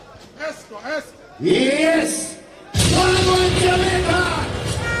Yes! One Jamaica!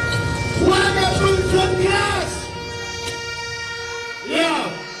 Wonderful from class! Yeah!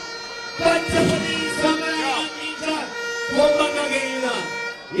 But Japanese American ninja, woman again.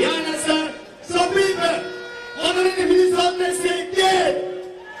 You understand? So people, honoring the police on the stay there!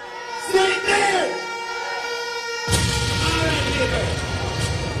 Stay there! Alright people,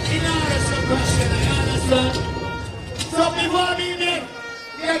 in order to question, you understand? So before me there,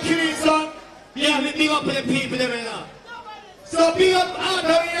 we are killing some. We have to big up the people there now. So big up all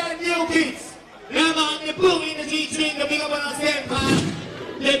the new kids. Yeah man, the boom in the G-string, the big up on the same part.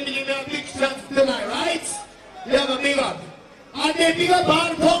 Let me give you a big chance tonight, right? We have a big up. And they big up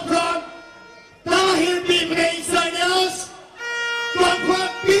all come from Tower Hill people inside the house. Come from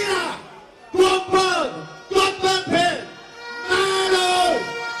Pina, come from Pen, Mano,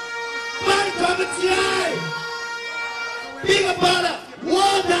 come from T.I. Big up all the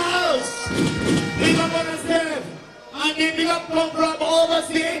Waterhouse. Big up on the step. And they big up come from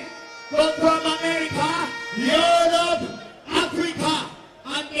overseas, come from America, Europe, Africa,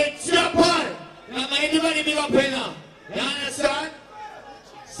 and then Japan. Now anybody big up here now? You understand?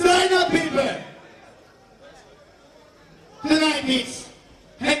 Sign up people. Tonight is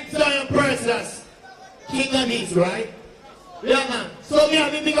Hemp Princess, King Addies, right? Yeah man. So we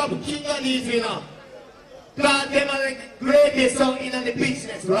have to big up King Addies, you know. God, them are the greatest song in the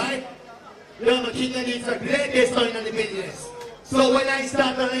business, right? Yeah, my King Addies are the greatest song in the business. So when I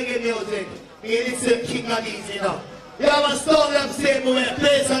start the reggae music, you listen to King Addies, you know. Yeah, my stone them same way,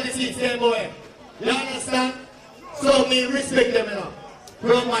 place on the seat same way. You understand? So me respect them, you know.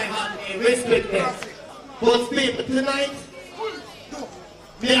 From my heart, me respect them. But people, tonight,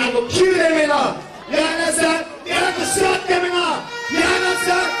 me have to kill them, you know. You understand? Me have to shot them, you know. You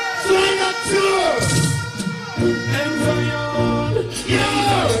understand? So I got two.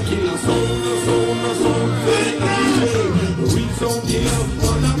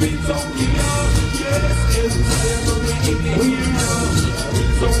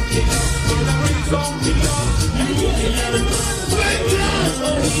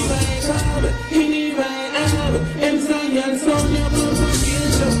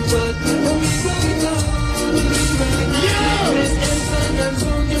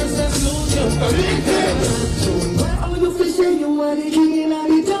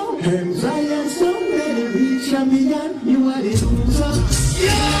 You are the loser.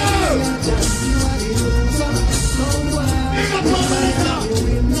 Yeah! You are the loser. So big up on myself.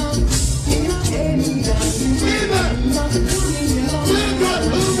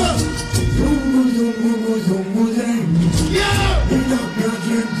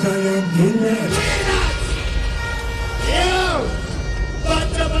 Yeah! But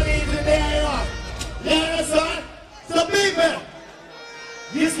Japanese in there, you understand? So people,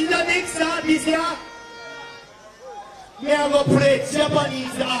 you see the next artist here? We are going to play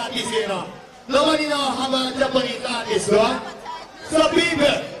Japanese artists here now. Nobody knows about Japanese artists, right? So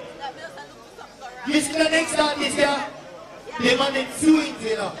people, you see the next artist here? They want it sweet,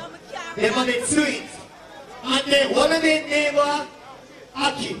 you know. They want it sweet. And then one of their name was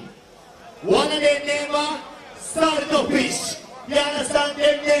Aki. One of their name was Saltfish. You understand?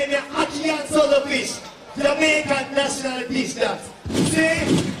 Their name is Aki and Saltfish. Jamaican national dish that. See?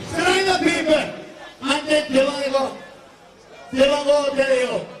 So I know people. And then they want to go. They will go tell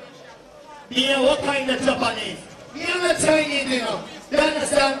you, yeah, what kind of Japanese? We are not Chinese, you know. You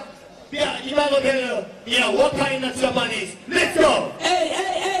understand? Yeah, he will go tell you, yeah, what kind of Japanese? Let's go! Hey!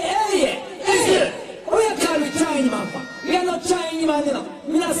 We are carrying Chinese man. We are not Chinese man, you know.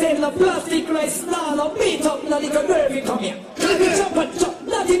 We are saying the plastic rice, no, beat up, no, little baby come here.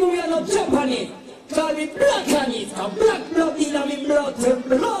 Not even we are not Japanese. Call me Blackanese, black blood in my blood to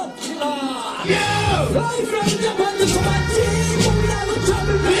blood. Yeah! Fly from Japan to come and team, we are not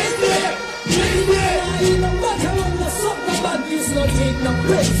trouble. No matter what the soccer bag is not take no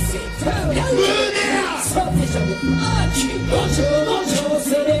place. Scottish Archie, Gocho,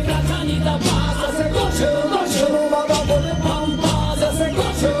 say the Blackanese the pass. I say Gocho, Baba for the Pampas. I say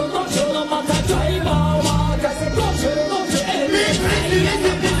Gocho, no matter driver walk. I say Gocho,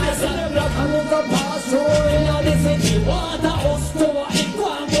 water or store, it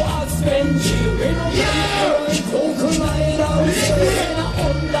won't go expensive. We don't care, coconut out,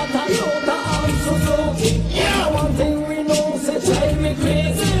 under Toyota and Suzuki. One thing we know, say drive me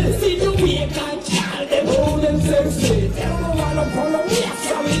crazy. See you make a child, they hold themselves straight. They don't wanna follow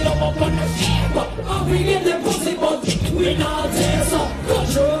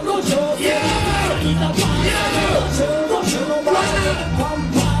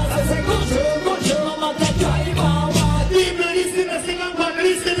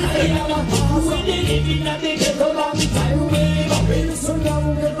We live in a big ghetto long time. We've been so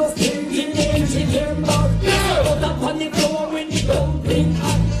long that was thinking in but up on the floor when the dumpling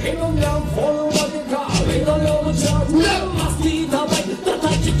hot. We don't have full of the car. We don't know the shot. Mosquito bite. That a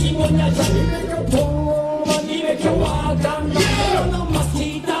chicken when you try. We make you pull and we make you walk and down. No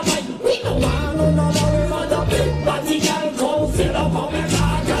mosquito bite. We don't want no other mother big body girl. Come fill up on me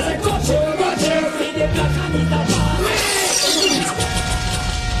car. Cause I got you. See the black and it's a bar.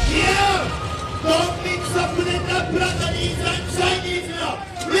 Don't mix up with the Japanese and Chinese now.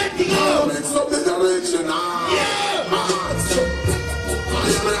 Ready to go. Mix up the direction now.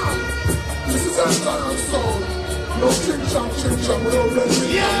 This is our sound. No ching chong, we don't play it.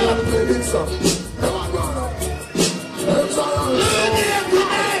 We don't play it, sir. Come on, man. Hemp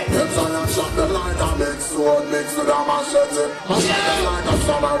Zion shot the light and mix sword, mix with a machete. I shot them like a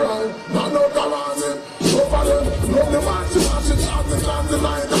samurai, and no karate. Go for them, love the match, shot the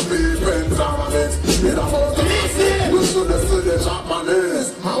light and people in mix. In a mountain, you should have seen the Japanese.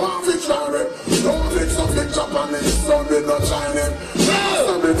 I want to try it. Don't mix up the Japanese, don't be no Chinese.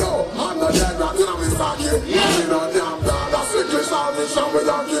 I'm not dead, not in a mistake. I'm not damn dad, that's the English salvation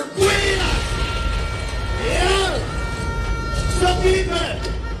without him. So people,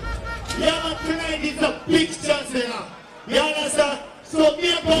 tonight is a big chance now. You understand? So me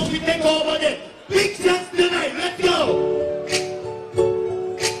and Bob, we take over there. Big chance tonight, let's go.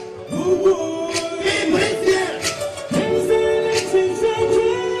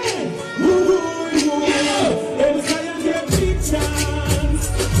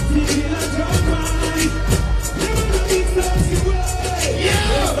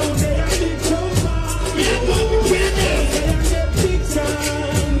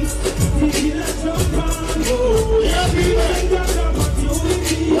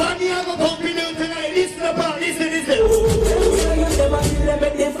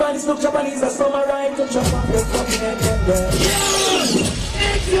 Look Japanese, that's from my right to Japan.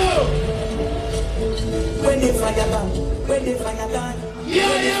 When they fire down,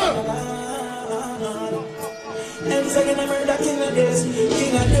 and second I murder king of this.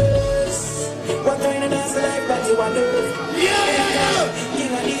 What kind of dance like that you want to do?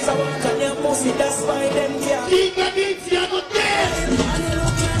 King of these, I want to them pussy, that's why them care. King of these, you're not there.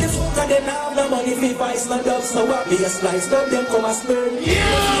 Cause they have no money for vice, no dogs, no what be a slice. Dog them come a sperm.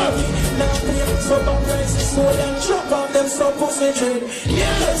 Now play so bad rice, so them chop off them so pussy trade.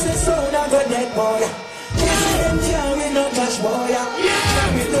 Yes, they so now go dead boy. Them can't win no cash boy.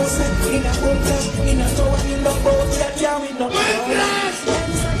 We don't sit in a good cash, in a tower, in the boat, that can't win no cash. Them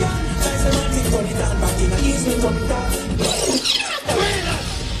say young, nice and romantic, turn it down, back in a easy, turn it down.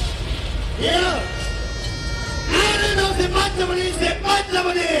 I don't know the matter.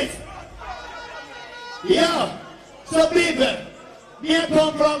 So people, me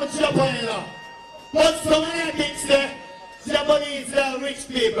come from Japan now. But so many things there, Japanese are rich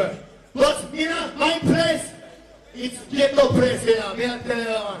people. But you know, my place, it's ghetto place here, me tell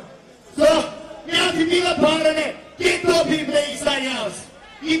you one. So, me have to be a part of it, ghetto people inside house.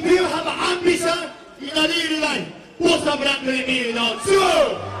 If you have an ambition in a real life, post a brand new meal now.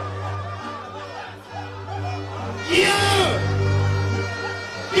 True!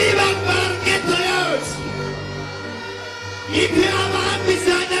 Even for ghetto house. If you have an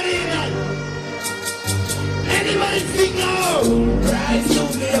ambition in a real life, anybody sing now? Rise,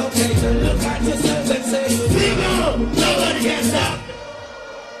 don't be okay to look at yourself and say you sing now, nobody can stop.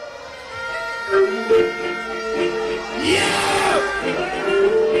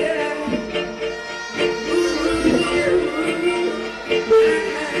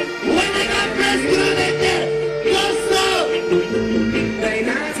 When they got pressed through it there, don't stop. They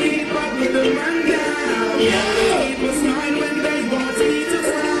not keep up with the man down. People smile when they want me to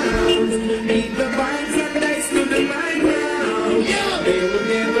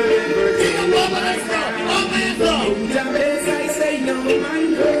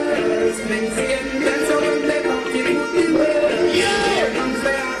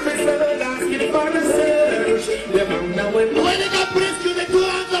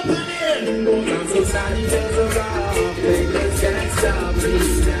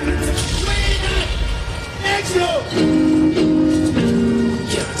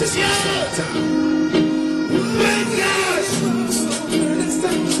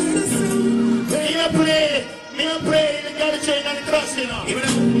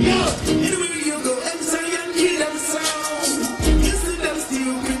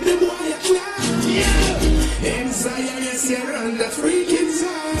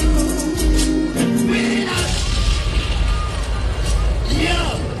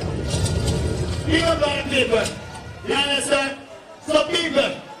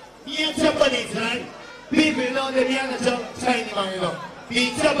want to be on the Chinese man, you know.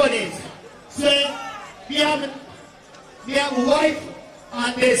 The Japanese. So, we have a wife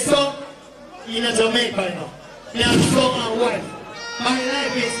and their son in Jamaica, you know. We have son and wife. My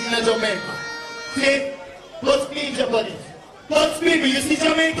life is in Jamaica. See, but me Japanese. But people, you see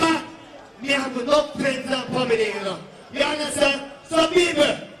Jamaica? We have no friends and family, you know. You understand? Some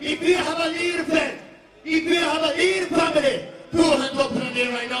people, if you have a little friend, if you have a little family, 2 hands up on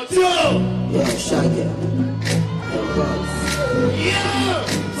there right now, 2! Yeah, Shaggy. Yeah!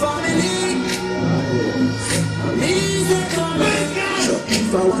 Family! Amazing family!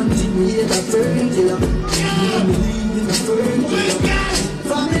 If I want to be in a fairy tale, I believe in a fairy tale.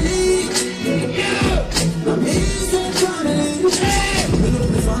 Family! Yeah! Amazing family!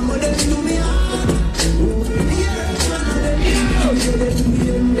 The family to me heart.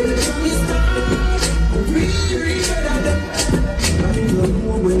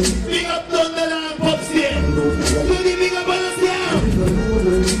 Big up Thunderland Pops here. Do the big up on us here.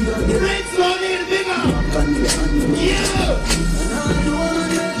 Next one here, big up. Yeah.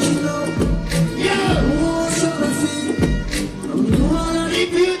 Yeah.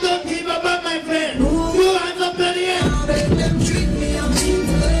 If you don't give up on my friend, 2 hands up in the air.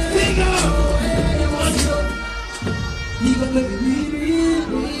 Big up.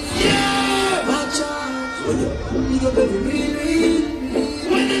 Yeah.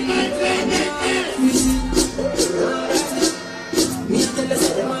 When did my friend get this?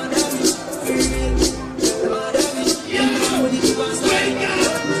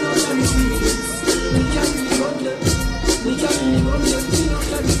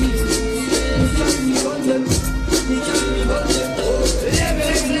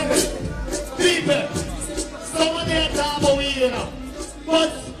 People, someone there talk about we, you know,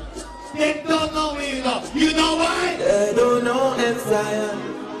 but they don't know we, you know. You know why? They don't know Empire,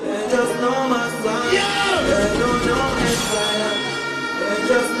 they just know my son. Yeah! They don't know Empire, they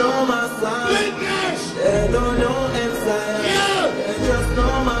just know my son. Big cash! They don't know Empire, Yeah! they just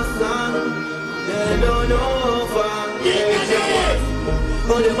know my son. They don't know fun. Yeah, yeah.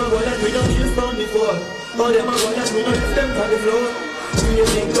 All them a go that we don't use from before. All them a go that we don't use them from the floor. You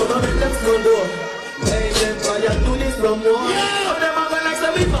think government them front door. Hey, them fire do this from more. Yeah! All them a go like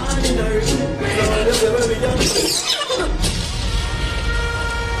some big man in a ring. So all them never be done.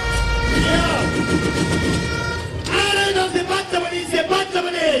 Yeah! I don't know the bottom of this, the bottom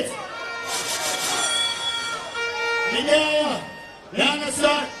of this. Yeah. You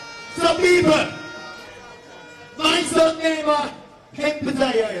understand? Some people, my son name Hemp, you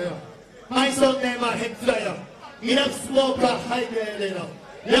know. My son name Hemp. He don't smoke a high grade, you know.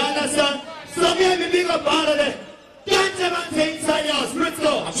 You understand? Some people be big up all of them. Ganja man say inside your house, let's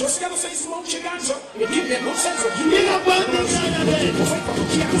go. I just gotta say smoke your ganja. You give me a good sense of Big up one thing inside of them.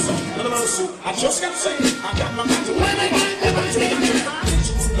 I just gotta say, I got my ganja. When I ganja man say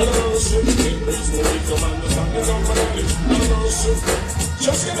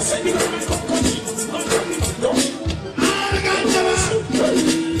just gotta say, you know, all the ganja man.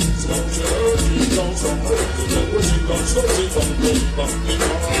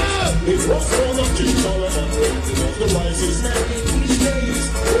 It was for the king, all of the wisest man in these days.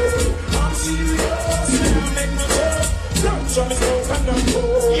 I'm serious, now make my job. Ganja is smoke and I'm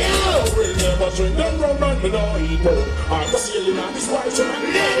cold. We'll never drink them rum and we no eat pork. I'm sailing on this white man.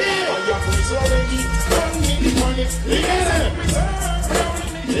 I have this already. Money.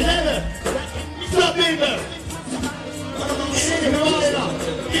 Stop people.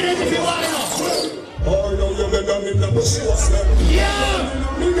 It is if you want to. Oh, no, you better me never see what's there. Yeah.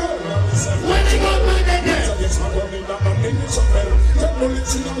 When they go back there. Yes, my God, I'm not making some better. Tell me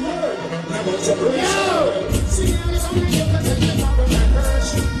it's in the world. Never tell me. See, I'm sorry, you can take it out of my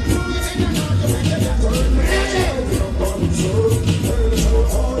purse. You get in and out, you make it better.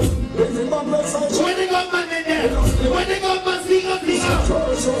 When they go back there. When they go back, sing up.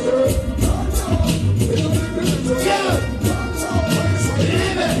 Yeah.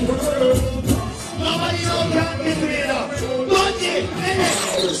 Nobody knows can't get rid of. Don't you?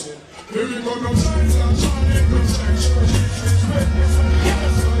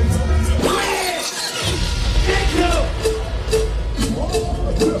 Thank you.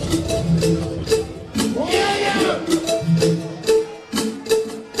 Yeah.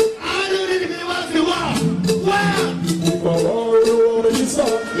 I don't really feel what's the wow.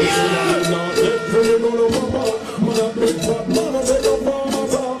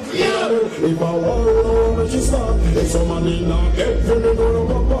 If I want to stop, if somebody not get for me, go to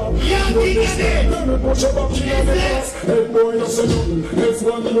pop. Let me push up up in the glass. Hey boy, you say nothing. Next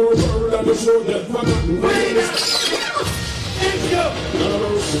one in the world and the show get forgotten. Thank you.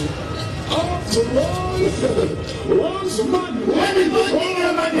 Once a month, When is one thing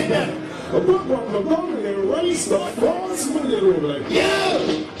you're man in there? a book on the bone and race the false money over. Yeah!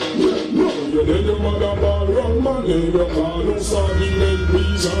 You did your mother ball run money, you call no sardine, then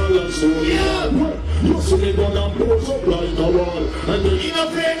please all and so. You see me gonna pose up like a wall, and then You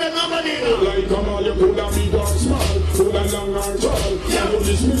don't pay the nobody now. like a man, you could have big or small, could have long or tall. And you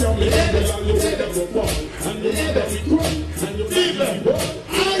miss me on the level and you will never fall. And you never be cry, and you never be ball.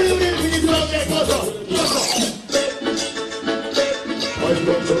 How do you live in this world there? Go so. I'm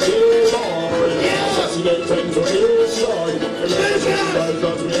going to be boring. Assassinate to inside. And that's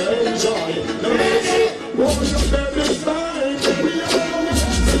what we enjoy. The music, what was your baby's time? We are all the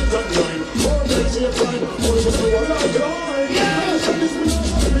best of time. Oh, let's see a time. Oh, let's see what I join. Yes, and this is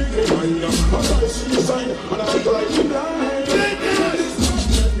what I'm making mine. I see the sign, and I try to blind.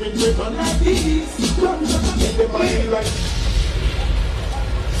 Let me take on my piece. Let me body like.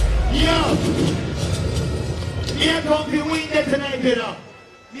 Yeah! Here come the win there tonight, you know.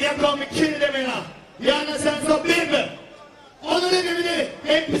 Here come the kill them, you know. You understand? So, people, all of them,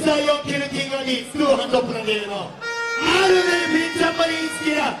 emphasize your kill King Addies, 2 hands up in the air, you know. All of them, if somebody is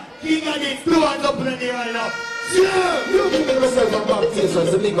here, King Addies, 2 hands up in the air, you know. Sure! You give me myself a baptist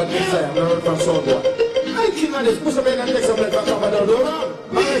as the big man inside. I'm not from Soundboy. I King Addies, push up in and take some like a cover down the road.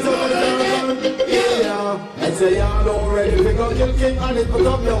 Yeah, I say y'all already figure kill King Addies, put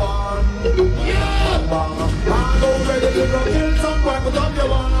up your one. Yeah! I'm already figure kill some boy, put up your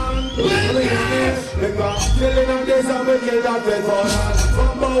one. Because killing on this and we kill that way for us.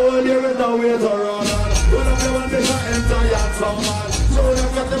 From power there is no way to run on. One of you want to enter your song man. So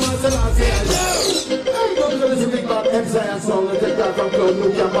let's get them as the last year. I don't know this big bad MC song and take that from Claude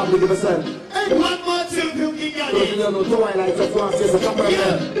Luke and Bobby the percent. One more tune to King Addies. You know, Twilight of Francis, a couple of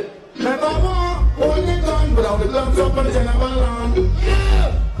them. Never more, only gun, without the gloves up on the general land.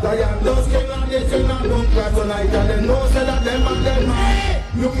 Yeah! Diane does King Addies, sing and don't cry tonight, and they know say that them and them man.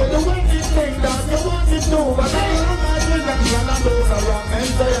 You can do anything that you want to do, but I don't imagine that you're not doing around. And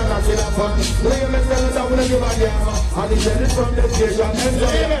say you're not in a fun. Lay me tell us I wanna give a damn. And he said it from the station, and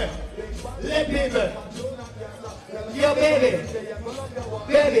say Let people. Yo, baby.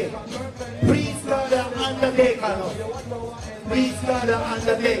 Baby. Please call the Undertaker now. Please call the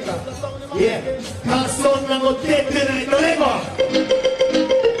Undertaker. Yeah. Cause son na go dead tonight. No lego.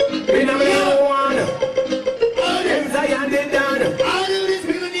 in a one. All them Zion did done. all these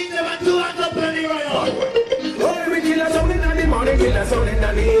people need them and 2 hands up in the air. Oh, we kill a sound in the morning, kill a sound in the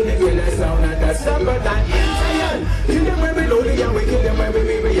evening, kill a sound at the supper time. Zion, kill them when we lonely and we kill them when we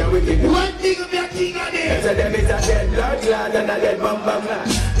weary and we kill them. One thing of your King Addies. So them is a dead blood clad and a dead bumper clad.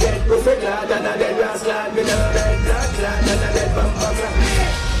 Dead pussy clad and a dead grass clad. With a dead blood clad and a dead bumper clad.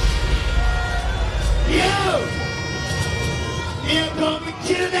 Yo! Here come the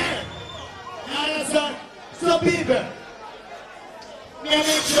kill them. You understand? So people, me I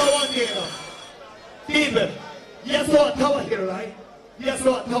make sure one thing, you know. People, you saw a tower here, right? You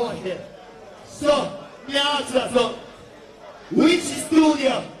saw a tower here. So, me ask you, so, which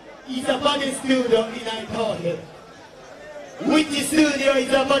studio is a body studio in a tower here? Which studio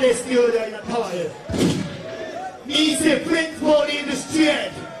is a body studio in a tower here? Me say Prince Paul in the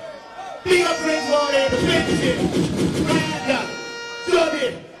street. Big up Prince Paul in the street. Brandon,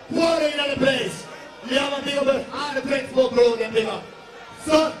 Joby, water in the place. You have a big up all the Prince Paul crew, them big up.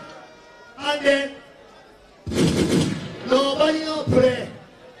 So, and then, nobody no play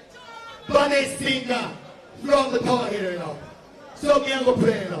Bunny singer from the tower here, you know. So me I go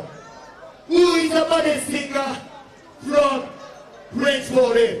play, you know. Who is the Bunny singer from Prince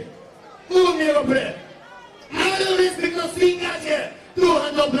Paul? Who me I go play? I don't respect no singers here. 2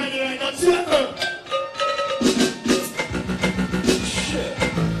 hands up right here, right now. Trevor.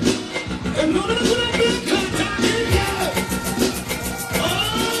 And none of them would have been contacted.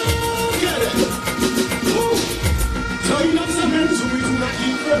 Oh, get it. Ooh. Tying up some men so we do not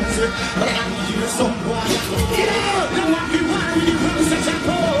keep friends. But I need you someone. Yeah. Now I be wild with you from such a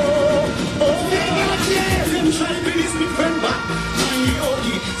pole. Oh, yeah. Them try to be me friend, but I'm the OG.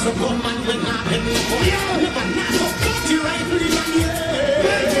 So come on, when I'm in the boy. Never know. Got you right for the man, yeah.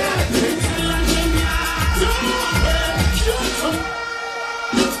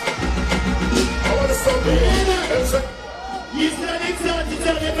 He's the next one to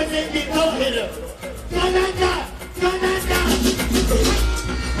tell representing our header. Canada! Canada!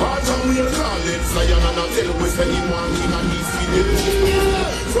 All time we are calling Zion and I tell we say him one King Addies feel.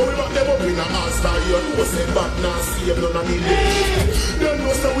 So we lock them up in a all-star, you know say back now save none of the day. They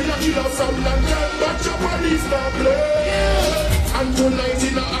know say we a kill out some land girl, but Japanese not play. And tonight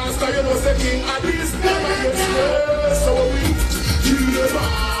in a all-star, you know say King Addies never get stressed. So we kill them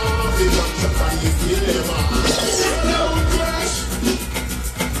off in one shot.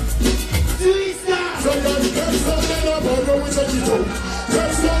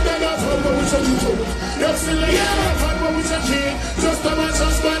 Just a match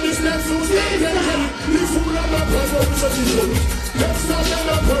of Spanish next to the fool of the puzzle with a chicho. Let's not get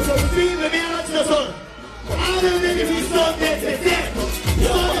a puzzle with me. Let me ask you something. I don't know if he's so dead,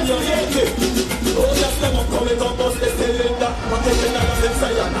 Oh, just them up coming up, bust the cylinder. I'm taking out of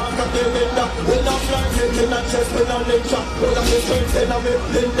inside and I'm not the window. When I'm flying, taking a chest, when I'm lecture. When I'm strength, then I'm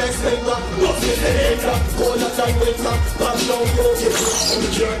in next finger. Bust the cylinder, colder than winter. Pass down your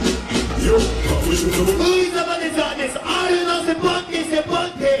head. Yo, I wish you could. who is the man is on this? All you know the bunky, the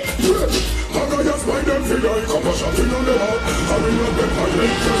bunky. I'm not just find them till I come a shouting on the heart. I will not get my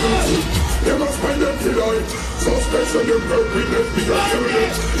leg. They must find them till I suspects and them work with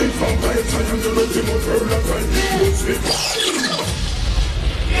FBI. In fact, I am the ultimate world of time.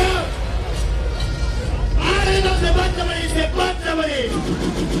 Yeah. All you know the bunky is the bunky.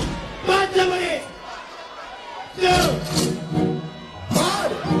 Bunky. No.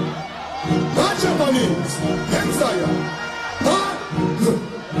 Hard! Not Japanese! Hemp Hard!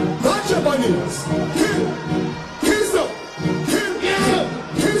 Not Japanese! Kill! Kill some! Kill! Yeah.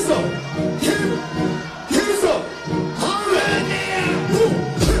 Kill some! Kill! Kill some! Hard!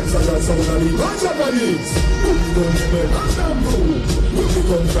 Somebody not Japanese! Who don't smell and damn food? Who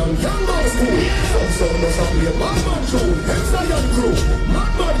come from Kangaroo school? Some son must have been a Batman tune. Hemp crew!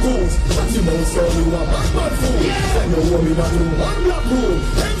 Madman goons! That's the most son you a Batman fool! Send your woman out to one black room!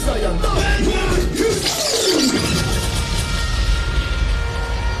 Hemp Zion!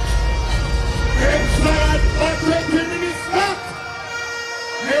 Expired for 20 minutes stop.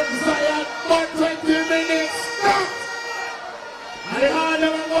 Expired for 20 minutes stop. And the other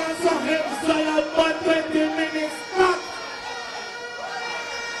one wants to expired for 20 minutes stop.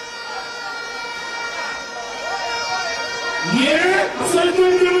 Yeah, so the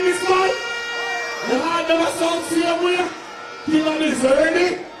 20 minutes stop. The other one sounds here with King Addies, ready?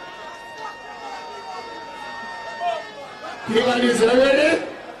 King Addies, ready?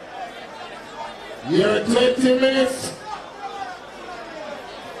 You're 20 minutes.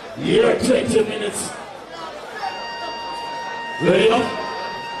 You're 20 minutes. Ready up?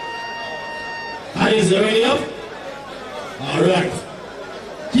 Addies, ready up? Alright.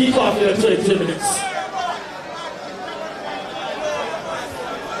 Keep off your 20 minutes.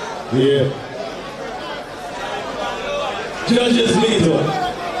 Yeah. Judges lead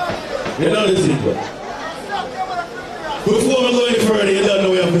one. You know this people. Before we go any further, you don't know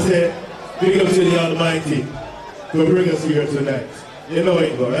what you have to say. Big up to the Almighty to bring us here tonight. You know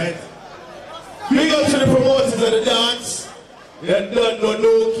it, right? Big up to the promoters of the dance. You don't know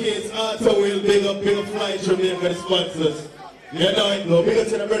no kids, Arthur Will, big up Fly Jamaica, the sponsors. You know it, go. Big up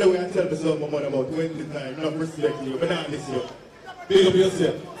to the brother where I tell me something my mother about 20 times. Not respect you, but not this year. Big up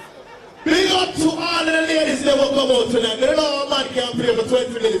yourself. Big up to all of the ladies that will come out tonight. They don't know how man can play for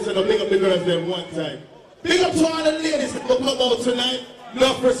 20 minutes and big up the girls them one time. Big up to all the ladies that will come out tonight.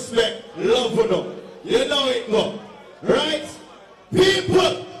 Love, respect, love for them. You know it, go. Right?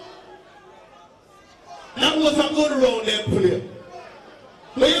 People, that was a good round them play.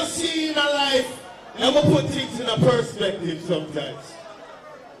 But you see in a life, you have to put things in a perspective sometimes.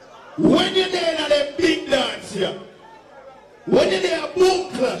 When you're there in a big dance here, when you're there a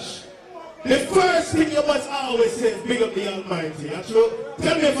boom clash, the first thing you must always say is big up the Almighty. Actually,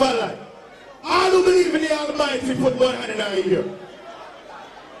 tell me if I lie. All who believe in the Almighty put one hand in our ear.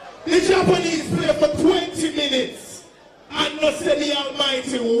 The Japanese play for 20 minutes and not say the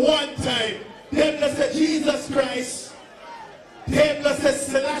Almighty one time. Them not say Jesus Christ. Them not say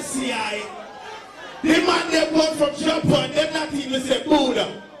Selassie. The man they come from Japan, them not even say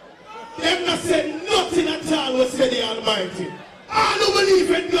Buddha. Them not say nothing at all will say the Almighty. All who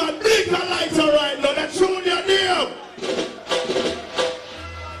believe in God, blink a lighter right now, that's showing your name.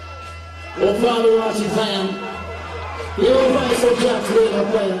 Oh, Father, watching Zion. Your voice of God today, our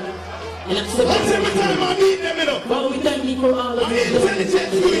prayer. And accept What's every time I meet them, you know? Father, we thank you for all of I'm your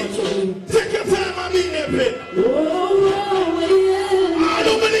intelligent. Take your time, I meet them, babe. Oh, yeah. I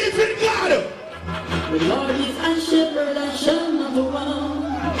don't believe in God. The Lord is our shepherd, I shall not want.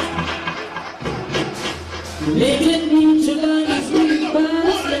 Naked me to lie is green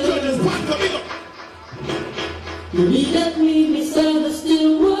pastures. You lead me beside the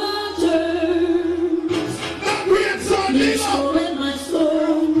still waters. Restore my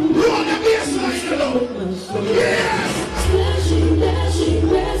soul. Restore my soul. Splashing, dashing,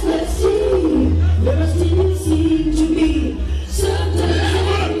 restless sea. Never still seem to be.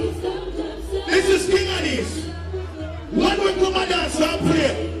 Sometimes this is King Addies. When we come and dance and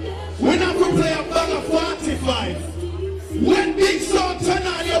play, we not go play 45. When big song turn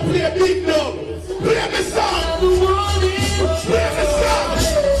on, you play big dub. Play me song. Play me song.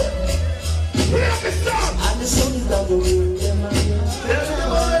 Play me song. I'm the son of the world.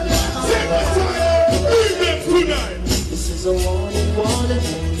 Take my time. Bring them tonight. This is a warning, warning,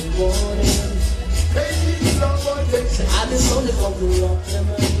 warning, warning. I'm the son of the world.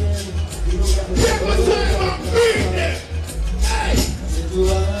 Take my time and bring them. Hey.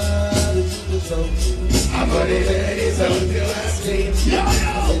 I'm gonna let it out the last game. Yo,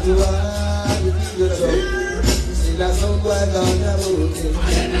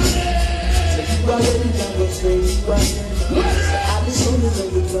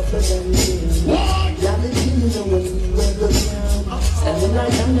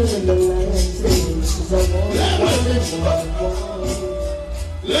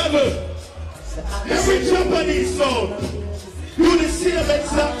 Level. Every Japanese song do the same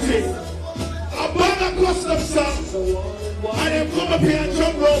exact thing. A band of custom song, and they come up here and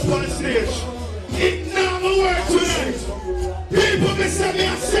jump rope on stage. It never work tonight. People may say me,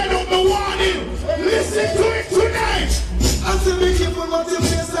 I said on the warning. Listen to it tonight. I say be careful what you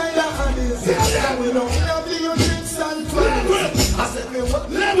play inside the Addies. We don't have your drinks and fans. I said me what?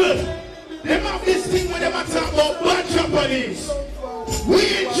 Level. They have this thing when they talk about bad Japanese. We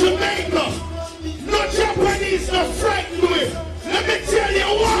in Jamaica. No Japanese, no frightened with. Let me tell you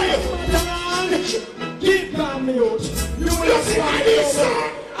why. Keep calm, me out. You see my new song?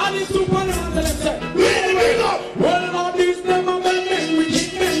 And it's too parliament, let's say. Really big up. Well, all these them are men, we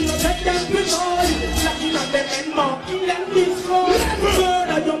keep men, no take them to noise. Looking at them and mocking them destroy.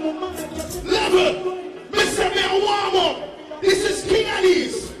 Level. Mr. Me a warm up. This is King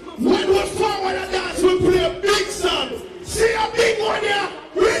Addies. When we forward and dance, we play a big song. See a big one here.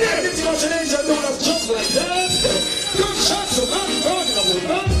 Ready? This imagination don't have just like that. Good shots of man talking about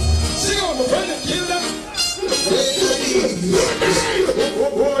that. See all the friend and kill them.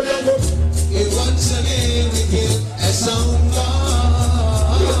 Once again we get a song boy,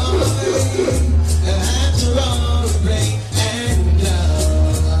 after all the rain and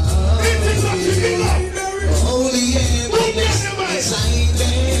love, holy happiness inside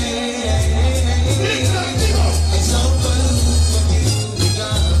there. It's all for you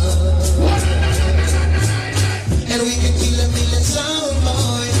God, and we can kill a million sound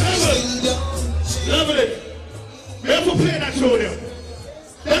boys. Level it. We have to play that show there.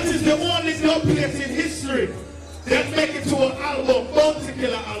 That is the only dub place in history that make it to an album, bounty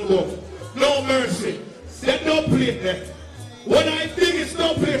killer album. No mercy. That dub plate there. One of the biggest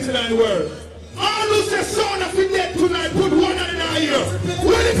dub plates in the world. All who say sound of it dead tonight, put one in our ear.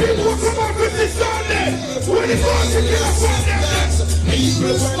 When the people come out with this sound there, when the bounty killer sound there,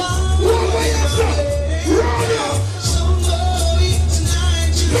 one way answer. Round up.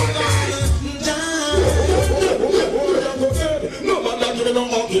 No man that you know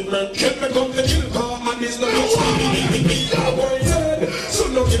argument. Can me come to kill car and it's not so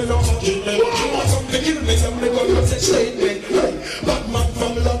no kill no argument. You want come to kill me, some nigga come to statement. Bad man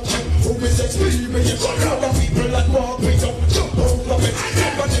from love time, who is experienced. Other people that walk with up, jump over it.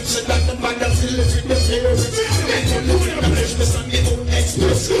 Never mention that the man that still lives with the parents. They don't know the business and they don't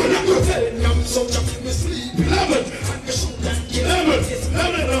express. I'm telling them so jump in the sleep. Level. And the shoot and kill. Level.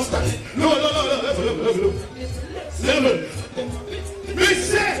 No. Level. Me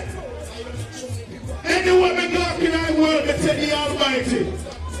say, any woman dark in our world, they say the Almighty.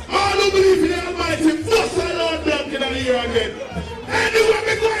 All who believe in the Almighty, must the Lord dark in our year again. Any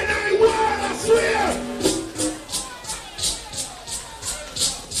woman go in our world, I swear.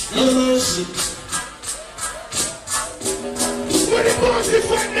 No mercy. When the boss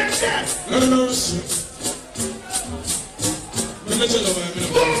defend them there. No mercy. Let me tell you why I'm in a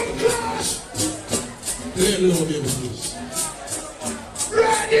Bomb clash. Let me know baby please.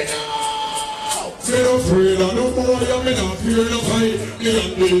 Ready now. Me no afraid of no boy, and me not fear no fight. Me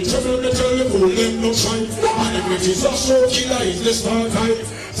and the trouble, me tell the fool them no shine. And if it is a show killer, it's the start time.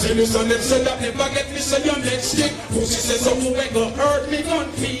 Say this and them say that never get me say your next stick. Pussy say someone will go hurt me,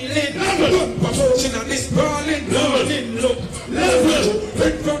 gun feeling. Gun promotion and this brawling. Look.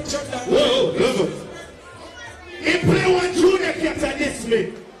 Big front your down. Whoa, level. He play one junior cat and this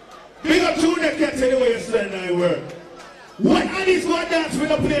me. Big up junior cat anyway you stand I work. When Addies go dance, we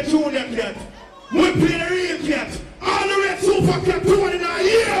don't play junior cat. We play the real cat. All the red super cat doing in our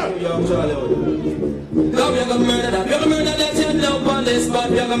year. Now we're gonna murder that. We're gonna murder that. You know on this spot.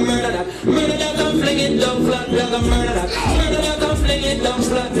 We're gonna murder that. Murder that and fling it down flat. We're gonna murder that. Murder that and fling it down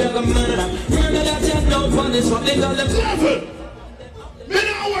flat. We're gonna murder that. Murder that. You know on this spot. They call them Level. Me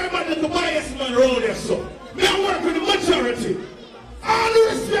not worry about the bias man round there, so. Me I work with the majority. All the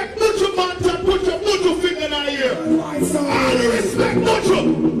respect, put your man and put your finger in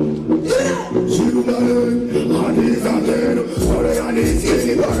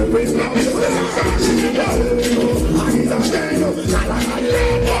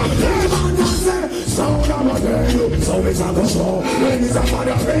Sound of a day, so it's a go show. When it's a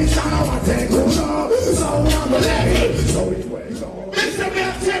moderation, I want to take you now. Sound of a day, so it will go. Listen, me, I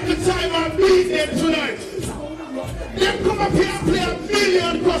take the time and beat them tonight. Them come up here and play a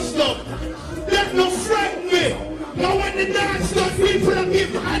million custom. That no frighten me. Now when the dance done, people that give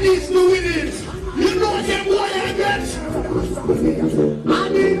Addies the winnings. You know them boy I get.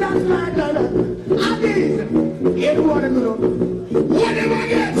 Addies, that's right, Addies. You know what I do? What am I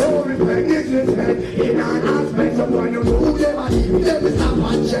get? No respect, disrespect. In an aspect of one you know never leave. Them is not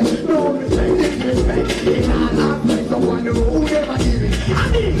one check. No respect, disrespect. In an aspect of one you know never leave.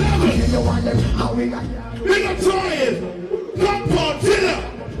 Addies, you want them, how we got them. Big up Toyin, Compound, Villa.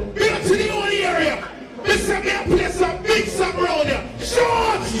 Big up to the whole area. Listen, me, I play some big song around here.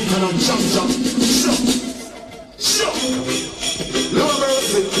 Short! And I'm jump. No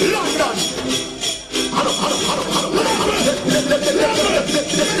mercy, London.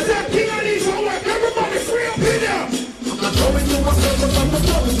 Listen, King Addies for work. Everybody free up in there. I'm not going to myself, but I'm not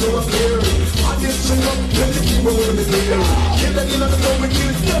going to appear. I just sing up, let the people with me here. Kill them in the door,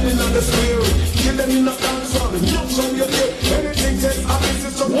 kill them in the square. Kill them in the dance hall, and you'll show your day. Anything just happens,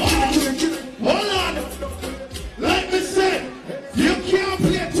 it's some kill it. Hold on. Like me said, you can't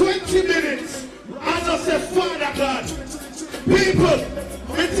play 20 minutes and just say, Father God. People,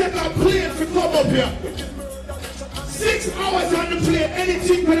 we take a plane to come up here. 6 hours on the plane,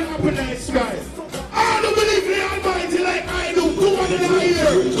 anything can happen in the sky. I don't believe in the Almighty like I do. Go on in the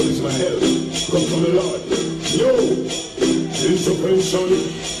ear. Into my head, come from the Lord. Yo, intervention.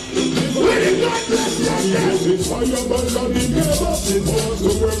 When the God bless them, It's fire, but God didn't give up. It was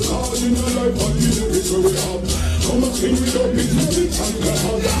to work hard in your life, but you did it where we have. Come and sing with up, it's music and the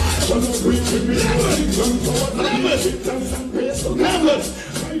heart. Shall not breathe with me, and forward. Never.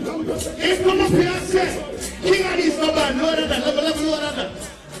 If come up here and say, King Addies no bad, lower than that, level lower than that.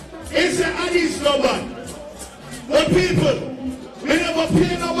 It's the Addies no bad. But people, we never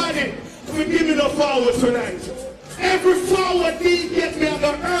pay nobody for giving a forward tonight. Every forward he gets me, I'm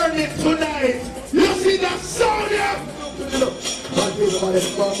gonna earn it tonight. You see that sound here?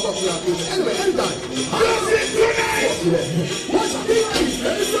 Anyway, anytime. You see tonight? What's up, Addies?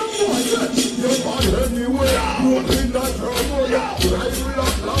 Hey, some boy, you can't help me with that. You want in that trouble.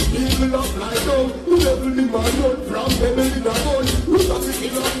 People up like dog. You never leave my road from them in the road. You got to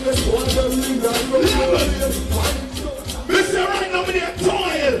kill on this one, them in the road. Listen, right now, we need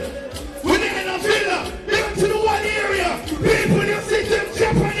toil. We're in a villa. Get to the one area. People, you see them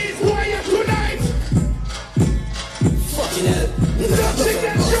Japanese warriors tonight. Fucking hell. You see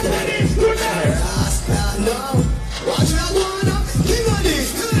them Japanese tonight. No. Watch me, I wanna. King Addies,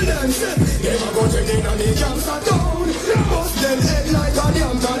 tell them, say. They are going to get on the jumps and down. Bust them head like a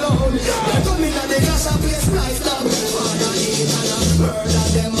damn talon. They come in and they gas a place like that. Father, he and a murder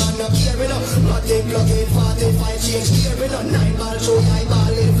them and no care enough. But they plug in 45 change gear enough. 9 ball through 9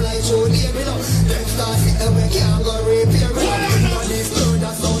 ball in fly through there enough. Them start hit them we can't go repair enough. King Addies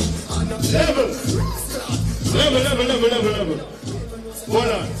murder sound and no Level.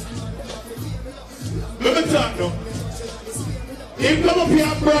 Hold on. Let me talk now. He come up here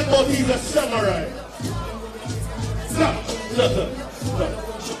and brag about he's a samurai. Stop.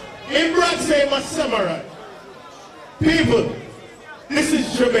 He brag say he's a samurai. People, this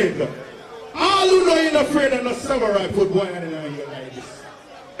is Jamaica. All who know you're not afraid of no samurai put boy on in your like this.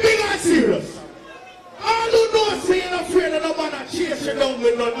 Big and serious. All who know say you're not afraid of no man that chase you down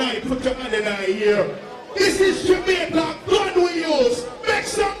with no knife, put your hand in our ear. This is Jamaica, gun we use. Make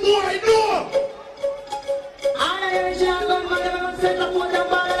some boy know. All the original gunman, them have set up one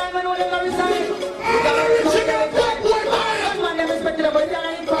number, and I know them are resigning. All the original gunman, Gunman, them respected them, but they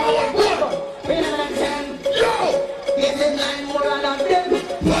are in power. We know them 10. yo! Give them 9 more and of them.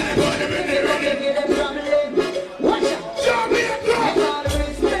 Put them in the ready. Give them problem. Watch out. Jamaica! Make all the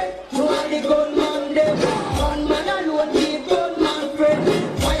respect to all the gunman, them. Gunman alone, keep gunman friend.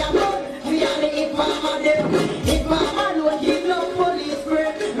 Fireman, we are the informer, them. Informer alone, keep no police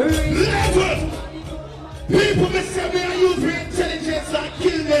friend. Level! People may say me I use my intelligence and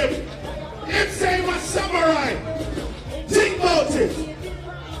kill them. If say I'm a samurai, think about it.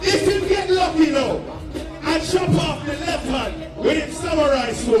 If you get lucky now and chop off the left hand with its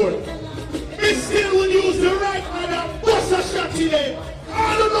samurai sword, it still will use the right hand and bust a shot in them.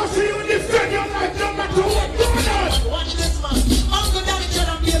 I don't know, so you defend your life no matter what going on. Watch this, man. Uncle Daddy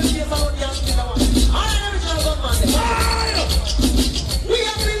cannot be a case about the hospital one. All the original gunman. Fire! We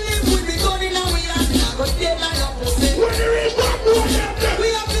have to live with the gun in our hand. But deadline up for sale. When there is one more out there, We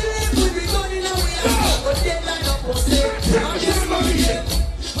have to live with the gun in our hand. But deadline up for sale.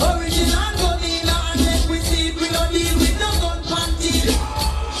 Original gun in our hand. We see it, we don't deal with no gun panty.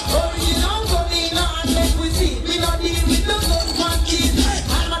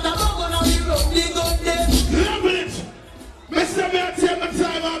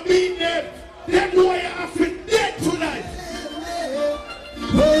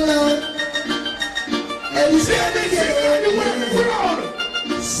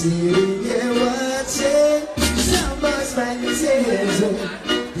 sitting here watching someone's magazine.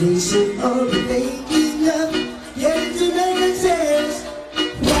 They should all be making up, getting to magazines.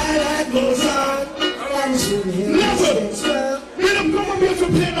 While life goes on, and should hear this well. We don't come up here to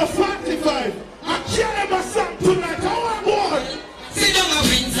play no 45. I kill him a song tonight. I want more. Sit down and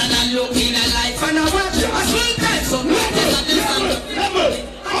rinse and I look in a life and I watch you. I full time, so Never.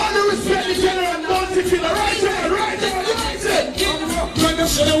 All the respect the general multi-killer. Right there. Like I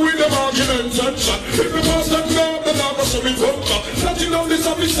said, with them arguments and shot. If the boss them know, then I'm gonna show me come. Nothing on this,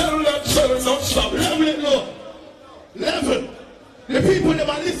 I'll be selling that selling non-stop. Level. The people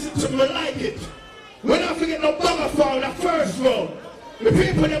that listen to me like it. When I forget no bugger for the first round. The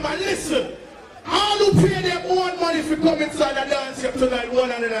people that listen. All who pay their own money for come inside and dance here tonight,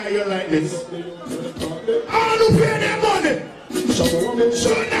 one and another here like this. All who pay their money.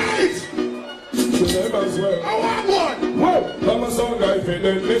 Tonight. I want one. Whoa, I'm a song guy,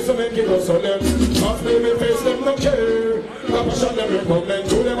 then listen and give us a them. Half baby face, them no care. Papa shot them in moment,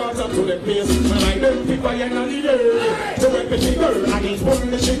 to them out and to them face. And I don't think I ain't on the air. So when the trigger, and he's pulling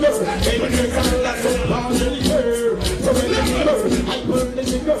the trigger. They will drink and that's so hard to the air. So when the trigger, I pull the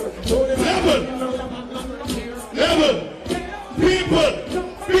trigger. Never. People,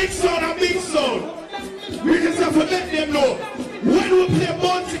 big sound and big sound. We just have to let them know. When we play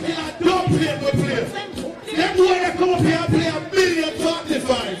Bounty Killer, don't play, we play. Them boy that come up here and play a million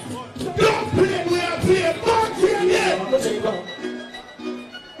 45. Don't play, we are playing Bounty again.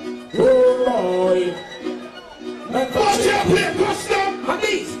 Oh boy. Bounty play custom.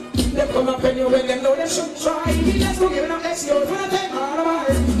 Addies, they come up anyway when them know they should try. Let's go give them excuse for the time all of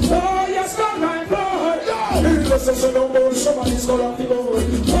mine. Oh, yes, come my boy. Listen, so no more, somebody's gonna be over.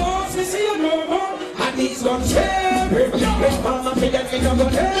 Boss, we see you no more. Addies gonna scare me. Big mama, big and big and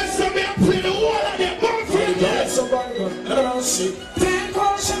Listen, me, I play the wall of them Bounty again. Somebody, and I don't see. Ten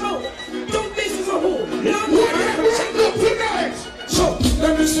caution out. Don't this is a who. What happened tonight? So,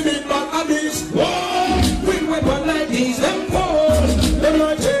 let me see me back at this. With weapon like these, them pose. Them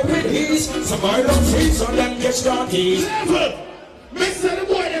like take with these. Somebody don't see, so them get started. Level. Mr. The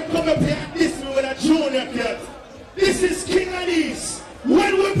boy them come up here and diss me with a junior cat. This is King Addies.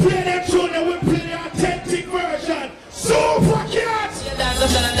 When we play them junior, we play the authentic version. Super cat.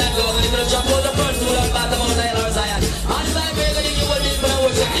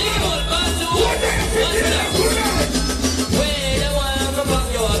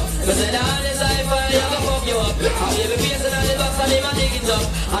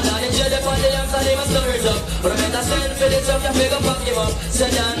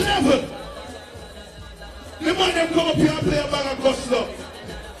 Never. The man them come up here and play a bag of custom.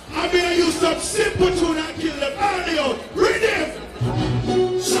 I mean I use some simple tune and kill them. Early out. Read them.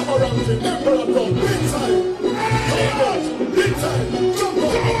 Summer around with the emperor bro. Big time. Early out. Big time. Jump up.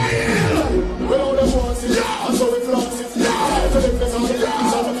 Go ahead. When all them wants it, and so it flaunts it. To the place of the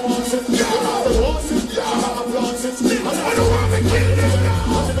ladies and the wants it. The wants it, and the flaunts it. I don't want to kill them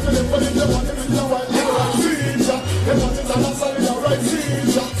now. And if they want it, they want it with the white feature. They want it and that's all in the right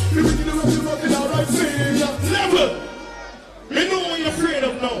feature. You bring it with the right feature. Level. You know what you're afraid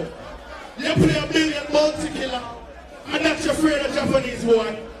of now. You play a million Bounty Killer, and that's you're afraid of Japanese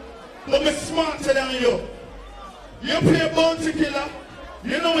boy. But me smarter than you. You play Bounty Killer.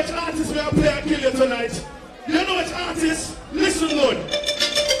 You know which artist will play and kill you tonight. You know which artist? Listen good.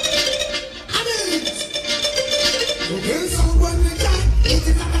 You kill someone with that, it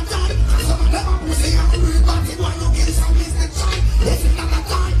is not a time. Some of them are pussy and real body. Why you kill some is the time? It is not a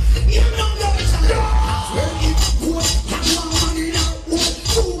time. You know the time. When you put that money now,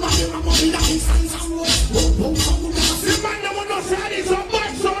 two money from money that is hands and road. Boom, boom, boom, boom. The man that will not say this on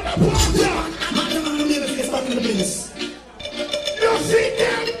my son of water. Man, the man who never gets back in the business. You see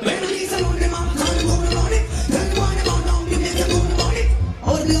them? When he's alone, the man can't go the money. Tell the boy the man down, you make them go the money.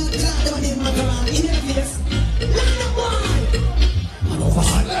 All the blood clot, the money man come out in their face.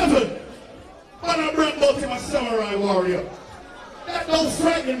 Level. Man, I brought about him a samurai warrior. That don't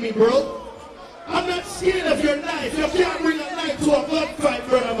frighten me, bro. I'm not scared of your knife. You can't bring a knife to a gunfight,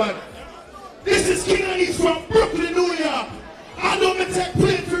 brother, man. This is King Addies from Brooklyn, New York. I know me take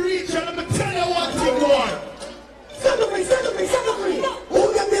plane for reach, and let me tell you one thing more. Celebrate.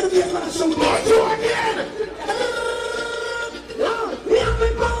 Who got me to get my show? Don't do again. We have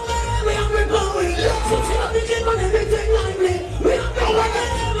been blowing. Since you have been getting on everything lively. We have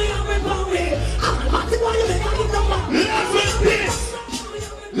been blowing. I'm about to go to the Level this.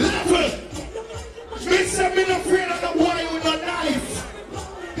 Level. Me say me not afraid of the boy with a knife.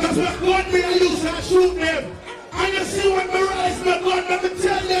 Cause my gun me I use and shoot them. And you see when me rise my gun, let me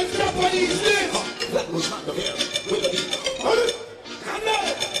tell you.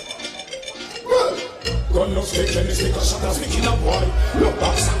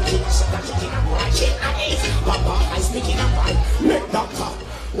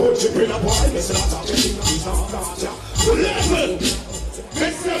 Put you in a boy, this is not a thing, he's not gotcha. Level!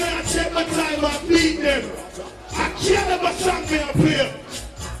 Mr. Man, I check my time, I beat them. I can't never song me up here.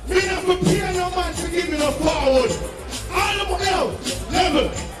 Me not prepare no man to give me no forward. All of them,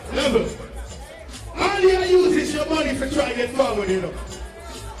 level. All you use is your money for trying to get forward, you know.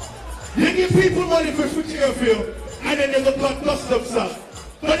 You give people money for care for you, and then they go back custom stuff.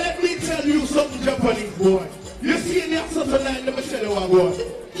 But let me tell you something, Japanese boy. You see in the something like the Michelle boy.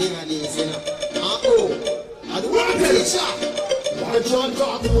 King Addies, you know. I don't want to tell you, why John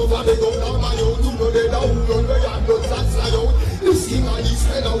talk over the gun on my own, you know they down, you know they are not that fly out. You see my these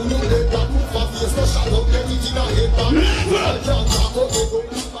men, I know they got proof of face, no shut up, everything I hate back. Why John talk over the gun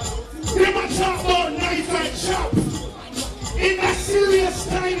on my own. They must talk about knife and chop. In a serious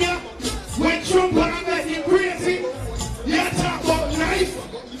time, yeah, when Trump and getting crazy, you talk about knife.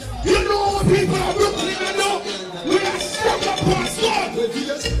 You know what people are Brooklyn, you know? We are stuck up on God.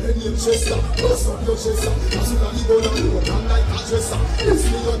 Chester, bust up your chester. As soon as you go down, you come like a dresser. This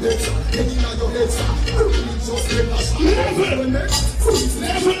is your neck, sir. Any of your head, sir. Just get a shot.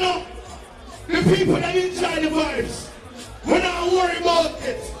 Level up. The people that enjoy the vibes. We're not worried about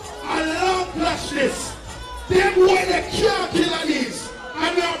it. I long flash this. Them boy they can't kill Addies.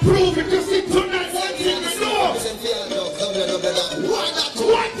 And they prove it. You see tonight, one thing you know. One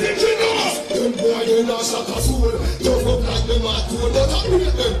thing you know. Them boy they not shot a soul. Just up like them a tool. But I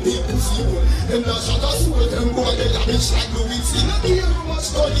hate them people see one. Them not shot a soul. Them boy they a bitch like Louis C. Not hear how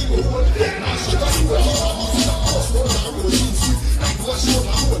much gun in the hole. Them not shot a soul. He a bus gun and roll in street. Like wash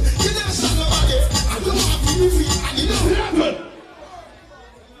over hole. You never shot nobody. I don't have to be free. And you know.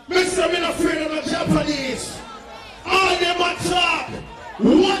 Mr. I'm not afraid of the Japanese. All them a talk.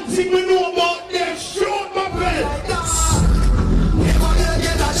 One thing we know about them, shoot my belt. Never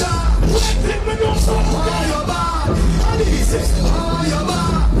get a shot. One thing we know about Oh, you're bad. Addies, oh, you're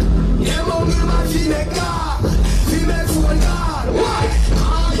bad. Them only man fi make car. Fi make phone call. Why?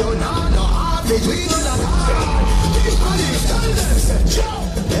 Oh, you're not no happy. We know that hard. Addies, tell them, say, Joe.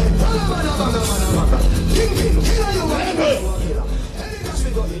 King, kill you.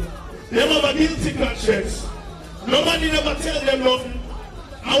 Them have a guilty conscience. Nobody never tell them nothing.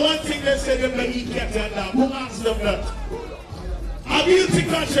 And one thing they say them don't eat cat and dog. Who asked them that? A guilty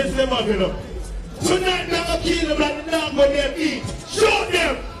conscience them have, you know. Tonight they're going to kill them like the dog when they eat. Shoot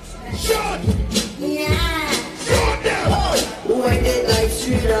them! Shoot! Yeah. Shoot them! When they like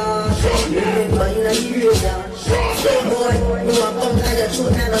street on, remember in the radar. Boy, you are bummed like a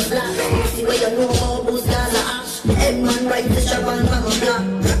truth and a flat. You see where you know about boost and a ash. Headman right the strap and from a block.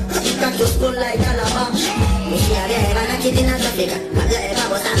 Crack your skull like calabash. If you have ever knocked it in a traffic, have you ever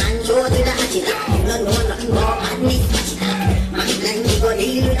was a man short with a hatchet? You don't know nothing about madness. Man blind, you go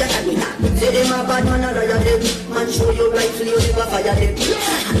deal with a habit. Say them a bad man, another them. Man show you rightfully, you never fire them.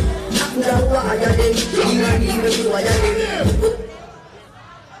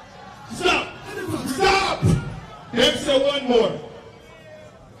 Stop! Stop! Them say one more.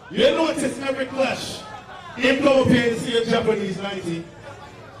 You notice every clash. Him come up here and see a Japanese 90.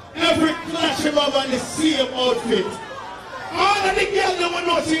 Every clash him have on the same outfit. All of the girls that will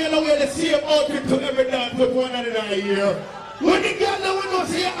not see you wear the same outfit to every dance but one another year. When the girls that will not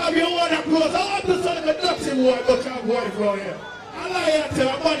see you have your own clothes, I want to say like a Dutchy boy, but can't go from here. I lie to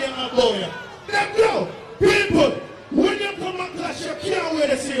you, money and go here. Let go! People, when you come and clash, you can't wear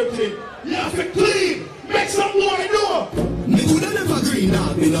the same thing. You have to clean. Make some boy know. Me coulda never green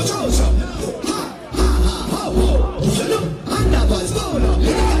dog, me no trouser. Ha, ha, ha, ha, ho. You know, underpants, go up.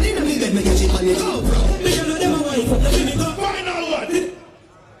 You know, in the middle, me catch it on the GoPro. Me know them a wife, but me go. Final one.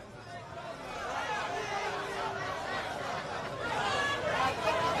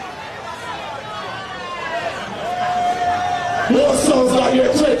 More songs like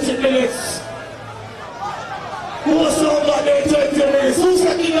your 20 minutes. More songs like your 20 minutes. Who's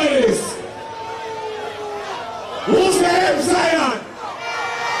the king of this? Who's the Hemp Zion?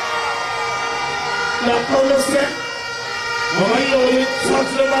 Not from the step. When you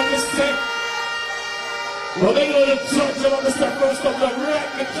touch them on the step. When you touch them on the step, first of all, wreck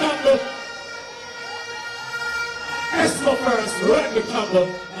the candle. Esco first, wreck the candle,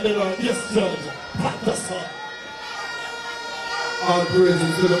 and then on this judge, pat the sun. All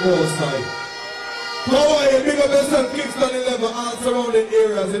praises to the Most High. How are you? Big up yourself, Kingston 11, all surrounding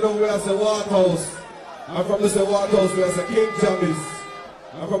areas. You know, we are the Waterhouse. I'm from the Waterhouse, we are the King Jammies.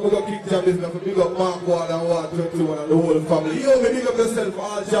 I'm from the King Jammies, we have to big up Mark Ward and Ward 21 and the whole family. You big up yourself,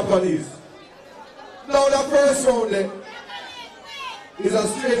 all Japanese. Now the first round then is a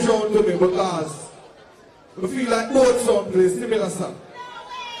strange round to me because we feel like both songs play similar song.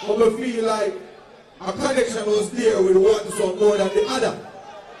 But we feel like a connection was there with one song more than the other.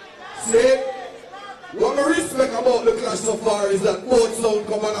 See? What I respect about the clash so far is that both sound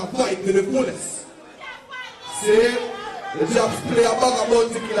come on and fight to the fullest. See? The Japs play a bag of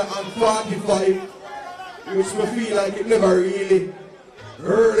bounty killer and 45, which me feel like it never really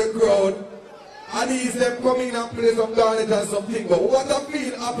hurt the crowd. Addies them come in and play some garnet and something, but what I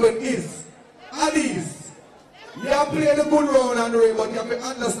feel happen is, Addies, you have played a good round and rain, but you have to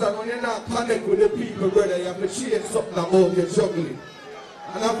understand when you're not connect with the people, brother, you have to change something about your juggling.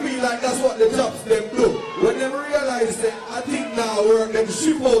 And I feel like that's what the Japs them do. When they realize that I think now work, them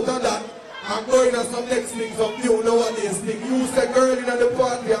ship out of that and going on some next thing, some new nowadays thing. You say girl in the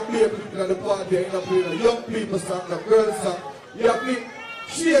party and play people at the party, you know, play the young people song, the girls song. You have to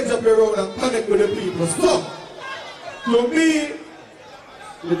change up your road and connect with the people. So, to me,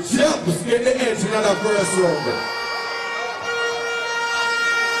 the Japs get the edge in the first round.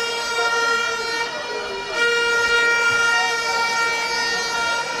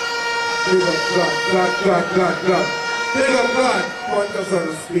 Big up God. Big up God, point us on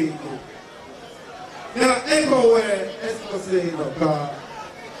the speed. Now, echo where Esco say, you know, God,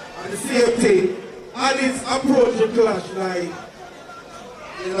 and the same thing, Addies approach the clash like,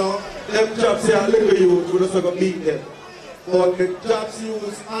 you know, them Japs here, little youth, we just going to beat them. But the Japs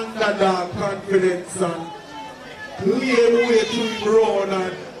use underdog confidence and play way through the road,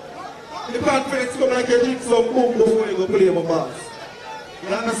 and the confidence come like you drink some boom before you go play my boss.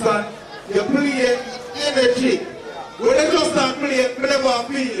 You understand? You play energy. When they just start playing, I never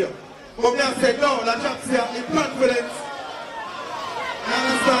feel you. But me I say, no, the Japs here in confidence. You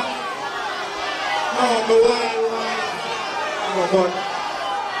understand? No, but why? No, but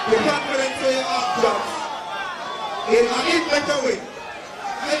the confidence where you have Japs, it better win.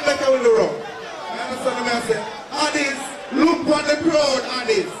 It better win the road. You understand what I say? Addies, look on the crowd,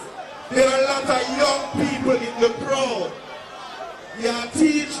 Addies. There are a lot of young people in the crowd. You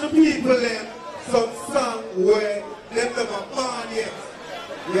teach the people them some song where they never born yet.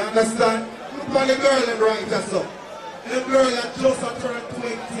 You understand? Look on the girl and right us up. The girl that just turned 20.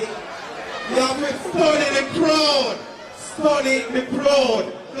 You have to study the crowd. Study the crowd.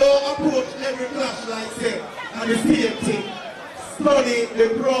 Don't approach every clash like that. And the same thing. Study the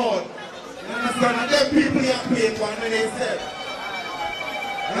crowd. You understand? And them people you pay for when they say.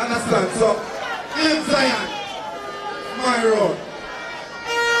 You understand? So, Hemp Zion, my road.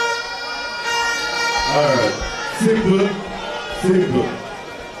 Alright, simple.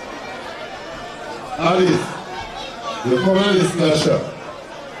 Addies, you come on this clasher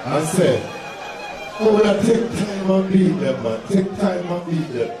and say, oh, we gotta take time and beat them, man. Take time and beat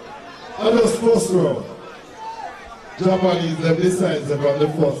them. And just first round. Japanese, them decides from the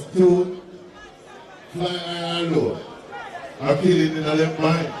first two, fly high and low. And kill it in their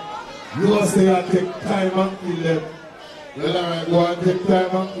mind. You gonna say I take time and kill them. Well, alright, go and take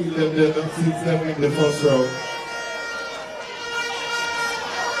time and kill them then and six them in the first round.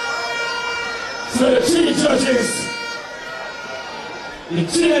 So the three judges, the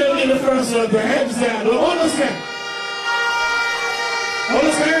three them in the first round, the Hemp Zion, the honors them.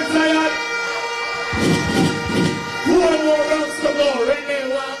 Honors the Hemp Zion. 2 more rounds to go. Right there,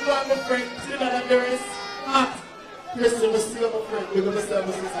 one my friend, still that there is hot. Christian, was still my friend, because Mr.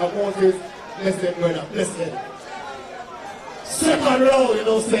 Moses, Moses, bless them, brother, bless them. Second round, you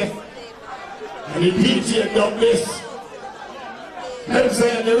know, Steph. And the DJ done this. Hemp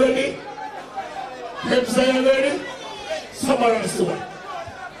Zion, you ready? Hemp Zion, ready? Summarize to it.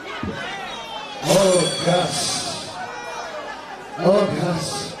 Oh gosh.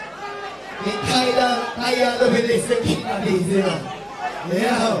 The tired of this King Addies, you know.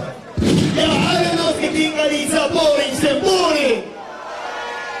 Yeah. I don't know if the King Addies are boring, say boring.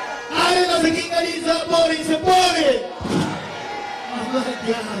 I don't know if the King Addies are boring, say boring. Oh my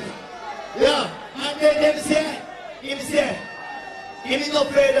God. Yeah. And then him say, he not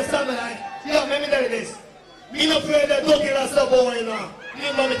play the samurai. Yeah, let me tell you this. He not play the Doki Rasta boy, you know.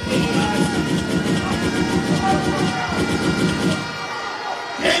 Remember me King Addies.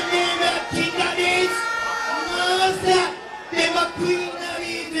 King Addies, master, they were Queen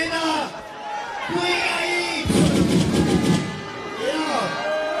Addies, you know. Queen Addies. Yeah.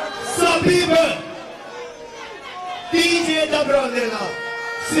 Some people, DJ Dabron, you know.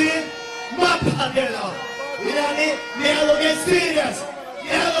 See? Mappa, you know. You know what I mean? They are looking serious.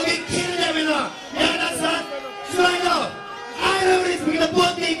 They are looking kill them, you know. You understand? So I know. I know this because the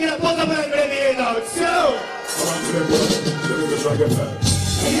boat thing in the boat of my baby, you know. So.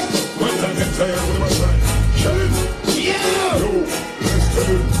 When I get tired with my time, challenge. Yeah! Yo, let's tell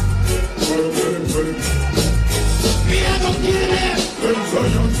him. Tell him. Me, I don't kill them! Them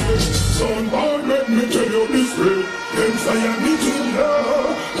Zion say, son, man, let me tell you this way. Them Zion need to know.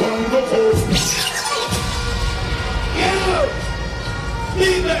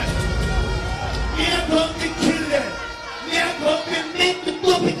 People, we are going to kill them. We are going to make the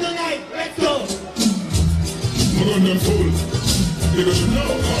puppet tonight. Let's go. I'm on them fool. Because you know,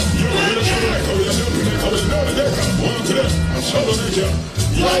 you're going to show like how you're doing it. I will know the deck. One to them. I'm showing it, yeah.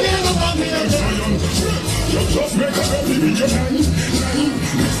 You never want me to You just make a copy with your nine.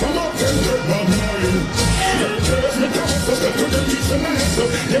 Some of them get my mind. They're just me coming so that to them is the nice.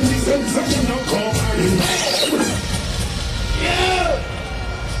 Them listen to you now come in. Yeah!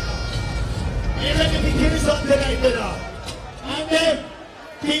 You're ready to kill something like that. And then,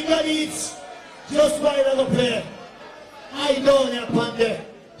 King Addies, just while I go play, I don't have on the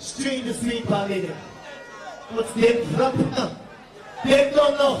string the sweet party. But they flop now. They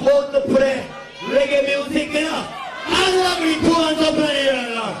don't know how to play reggae music now. I'm not going to want to play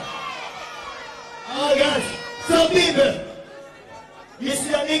right now. Oh guys, some people, you see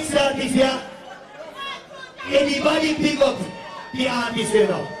the next artist here? Anybody pick up the artist, you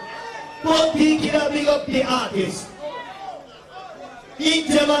know? Don't think you pick up the artist.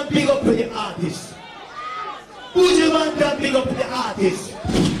 Injaman pick up the artist. Ujaman can pick up the artist.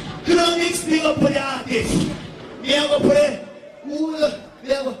 Chronics pick up the artist. Me go play. Who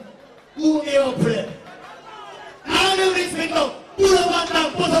me go play? I don't respect now. Who the one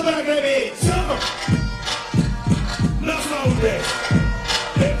that put up a gravy? That's how it is.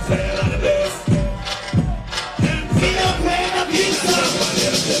 Let's say it on the best. We don't play the pizza.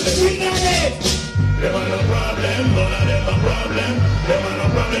 We got it. Them are no problem, none of them a problem. Them are no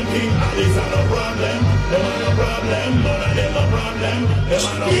problem, King Addies are no problem. Them are no problem, none of them a problem. Them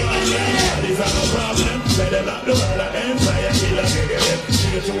are no problem, Addies are no problem. Say them like the world of them, try and kill a get.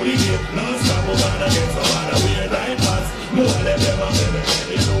 See the truly get, non-stop over the get. So all the weird light pass, more of them a baby.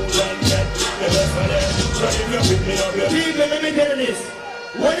 They lose and get, the best of them. So if you pick me up, you people, let me tell you this.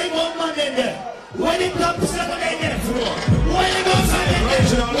 When they go man in there, when they come to someone in there, when they go man in there,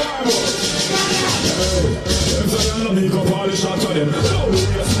 them say I love me, go all the shots of them. No, we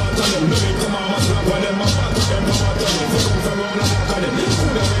are smart on them. No, they come on, what's up with them? I'm back to them, come on to them. So come from around the back of them. Who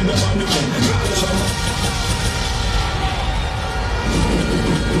them in them on the men?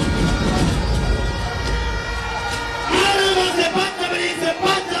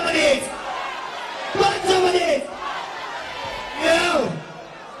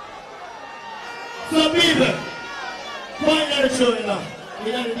 Some people, find out the show now.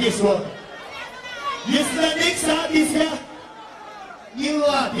 You know this one. This is the next artist here. New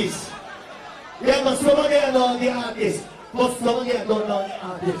artist. Yeah, but some of them know the artist. But some of them don't know the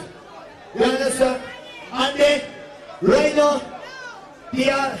artist. You understand? And then, right now,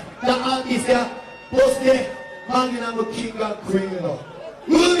 the artist here, post there, hanging on the king and queen, you know.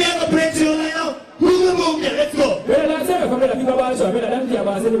 Who will be able to play to you right now? Who will move there? Let's go. Better not say from the people about show, better than the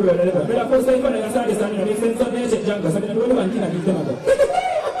about the world. Better first time when I started standing, they send some shit junk, so I don't know one thing I give them about.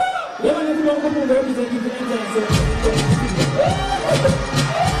 Yeah, man, if you don't come over, you can give them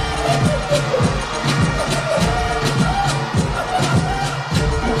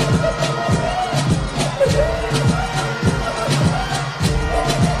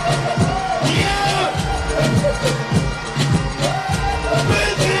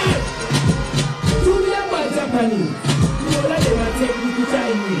Japanese. You know that they want to take me to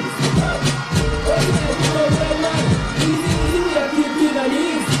Chinese. We are keeping at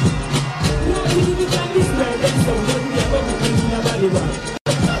ease. You know, if you can this man, then so we are going to be in a body bag.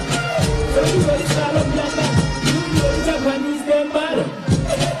 So you know the style of Yanda. You know the Japanese, they're bad.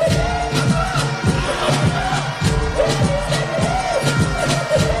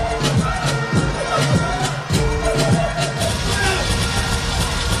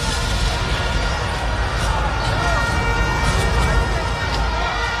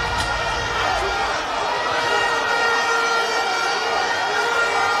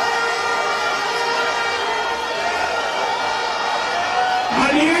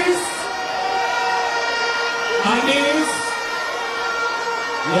 Addies,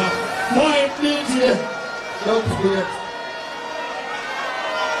 yeah, fight DJ, don't forget.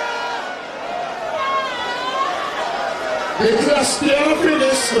 The clash still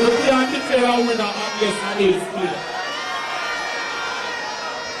finished, but we can't declare a winner unless Addies play.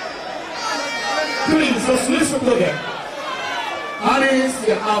 Please, just listen to them. Addies,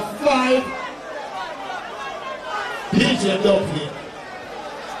 you have 5. DJ, don't play.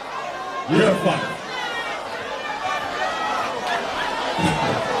 You're 5.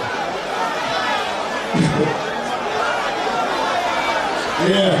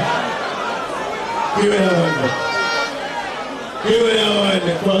 Yeah. Give it a one. Give it a one.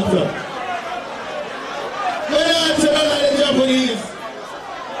 Front up. When I tell you the Japanese,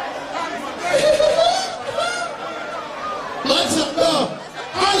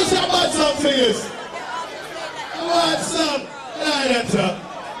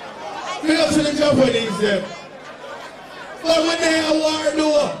 Japanese them. But when they are war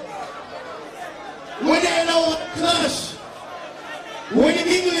door, when they know clash, when you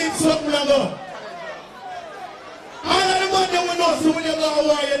giggling something like that, all of the man that we know, so when you go to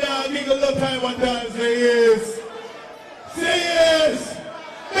war, you know, giggle the time and time, say yes. Say yes.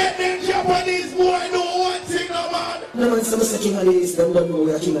 Make them Japanese boy know one thing, no man. No man, some say king of the east, them don't know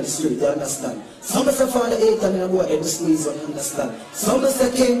we are king of the street, you understand? Some say father eight and them boy every squeeze, you understand? Some say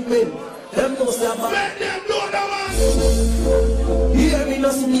kingpin, them know say about. Make them know the man. Hear me,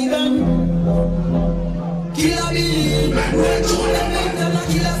 no see them. Killer bee, make them know them make them a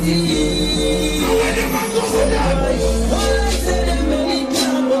killer bee. And when the man goes to that, all I say them many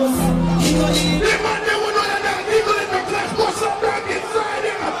campus, king of the the man they will know that they're giggle in the class, what's up back inside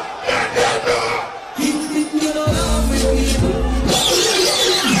him? Make them know. you know love with people.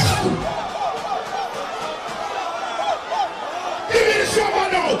 Give me the shovel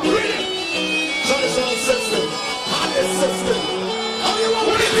now, please. Traditional system, honest system.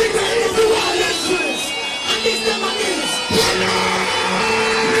 What do you think that is the wireless list? And this them and this.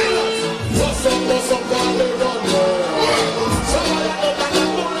 What's up, while they run somebody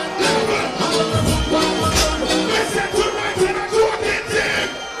know that I'm Listen to right and I do a thing.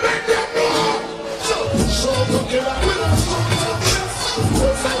 Make them know. so cooking like with us.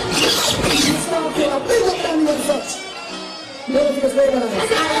 Okay, now big up them little folks. Little folks very nice.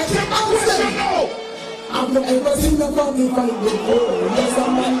 Question now. I've never seen a family fight before. There's a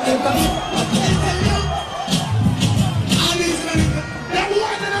man ever. And these men, they're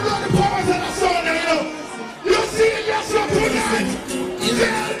wanting to know the powers of the sun, you know. You see it yourself tonight.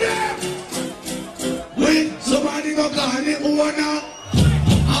 Tell them. Wait, somebody go call it over now.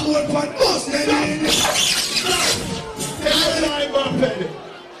 I want one boss, then take your time, my penny.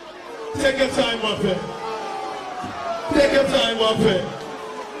 Take your time, my penny. Take your time, my penny.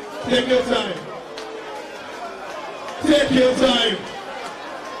 Take your time. Take your time.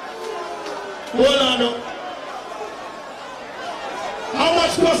 Hold on now. How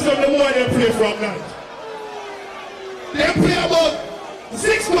much custom the boy they play from night? They play about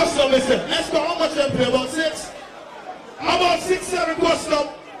 6 custom, listen. Let's go, how much they play? About 6? About 6, 7 custom.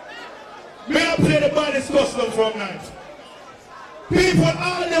 May I play the baddest custom from night? People,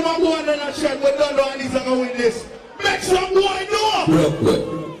 all them are going on a chat, but don't know how these are going to win this. Make some boy know! Real quick.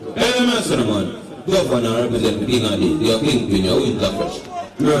 Hey, man. Governor represent the king of the your kingpin, your winter fresh.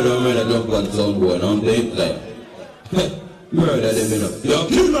 Murder, jump on sound boy, and I'm playing like. Murder them, you know. Your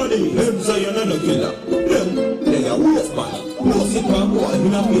king of the Hemp, so you're not a killer. Them, they are waste man. No sick man boy, in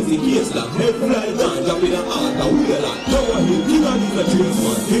a busy case like. Head fly down, jump in a heart, a wheel like. Power him, king of the chase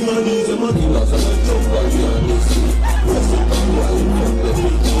man. King of the is a man killer, so I jump on you and this. No sick man boy, in front of the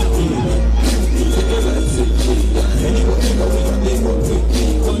anybody that we can take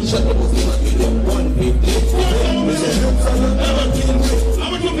 150. One shot of us, we give them 150. How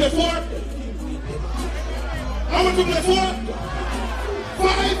much you play for? How much you play for?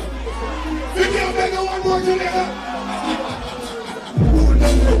 5? You can't make it one more together.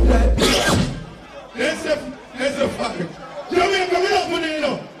 That's the 5. Jamaica, we don't put it in.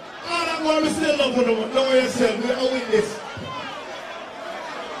 All that one, we still love for them. Don't worry yourself. We are win this.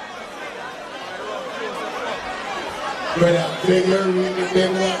 Brother, bigger,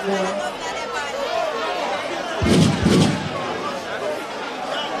 big one more.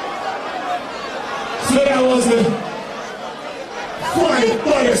 So that was the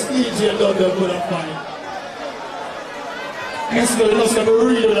finest DJ London could have find. Next one, let's have a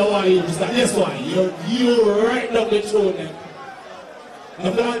real one. This one, you right down the throne there.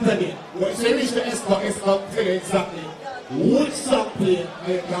 I'm going to tell you, once you reach the Escort, tell you exactly which song play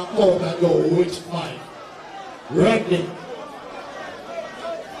and you can out and know which 5. Right there.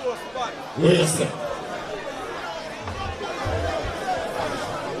 Where you say?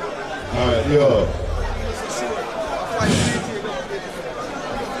 Alright, yo.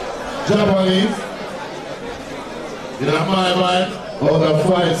 Japanese. In my mind, out of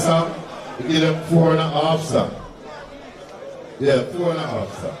 5 songs, you give them 4.5 songs. Yeah, 4.5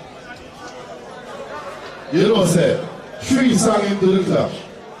 songs. You know, say, 3 songs into the clash.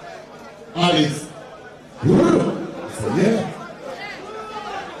 Addies. So, yeah.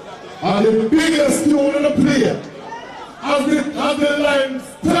 And the biggest tune in the play. As the line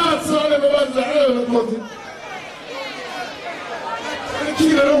starts on everybody's like, oh, look at it. And the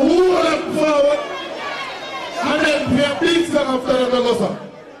kid will hold them forward. And then play a big song after them and go song.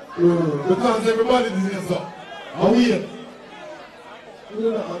 Because everybody is here song. And we here. We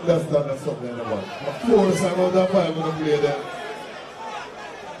don't understand that something anymore. But 4 songs out of 5 when we play them.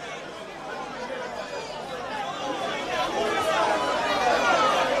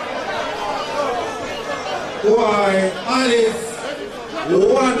 Why, Addies,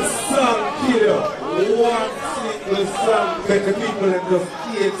 one song kill you. One single song make the people them just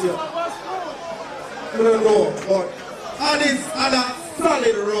hate you. I don't know, but Addies had a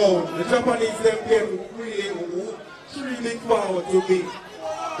solid round. The Japanese them came really forward to me.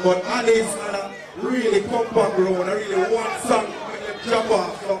 But Addies had a really compact round, a really one song make them jump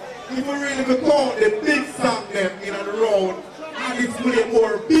off. So if you really could count the big song them in the round, Addies play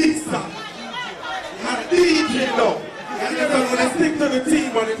more big song. And DJ now. You understand when they stick to the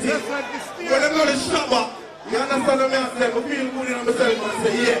team and the team. When they go to Shabba, you understand what I'm saying? I feel good in myself and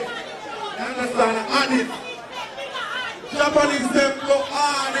say, yeah. You understand? Addies. Japanese them go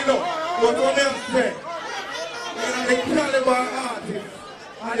hard, you know. But what I'm saying, you know, the caliber artists,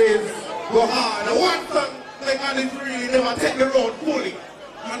 Addies go hard. The one song, like Addies really never take the road fully.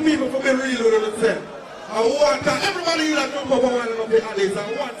 And people can be real with themselves. And one time, everybody you that jump up and wind up the Addies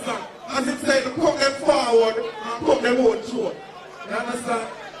and one song. As it said, to put them forward and put them on short. You understand?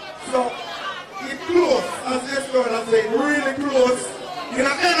 So, it's close, as Escort has said, really close. In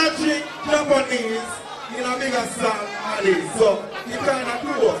an energy, Japanese, in a bigger song, Addies. So, it's kind of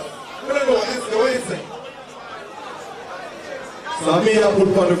close. We don't know what you say. So, me I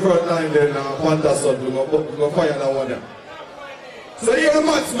put on the front line then, Panther Son, we're going to fire that one there. So, you're a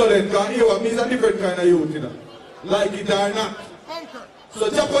match now then, because you and me is a different kind of youth, you know. Like it or not. So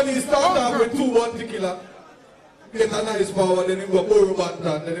Japanese start off with 2-1 tequila, get a nice power, then it go Boro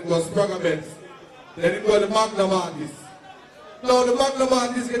Bantan, then it go Spragaments, then it go the Magnum Artists. Now the Magnum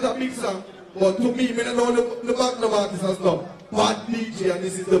Artists get a big song, but to me, I don't know the Magnum Artists has no bad DJ, and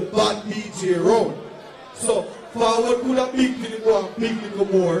this is the bad DJ round. So forward could have big till it go and big little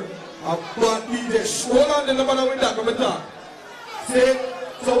more, a bad DJ. Hold on, then the man with that, come and talk. See,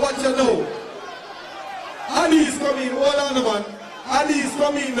 so what you know? Addies coming, hold on the man. Addies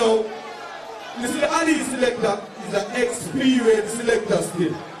coming now. You see, the Addies selector is an experienced selector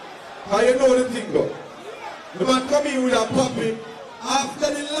still. How you know the thing though? The man coming with a puppy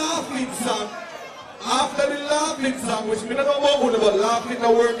after the laughing song, which me don't know about laughing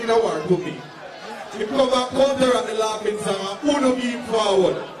and working a work to me. He come and counter at the laughing song and Uno give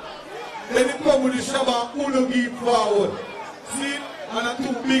forward. Then he come with the Shabba and Uno give forward. See? And a 2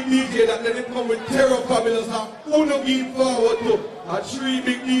 big DJ that then it come with Terror Fabulous and Uno give forward to. And 3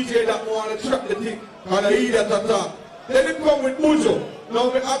 big DJ that want to trap the thing and I hear that attack. Then it come with Bujo. Now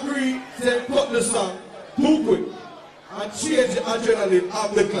we agree, say cut the song too quick and change the adrenaline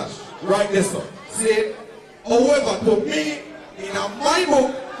of the clash. Right there, sir. See, however, to me, in my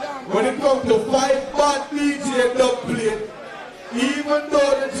book, when it comes to 5 bad DJ dub play, even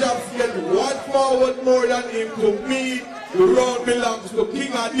though the chaps get 1 forward more than him, to me, the round belongs to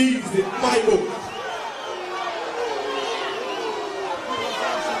King Addies in my book.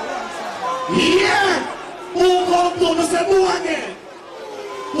 Yeah! Move out, don't say move again.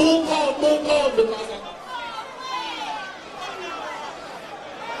 Move out,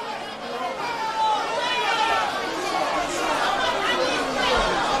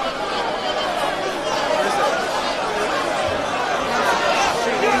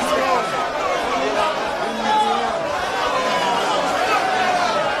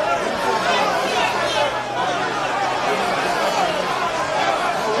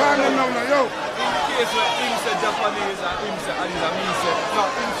 because Japanese and him say Addies and me say no,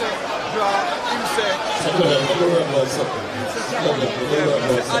 him say draw, him say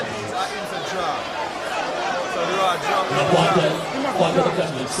Addies and him say draw. So they are draw. What the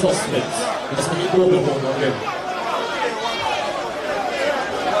suspects? It's going to go the one again.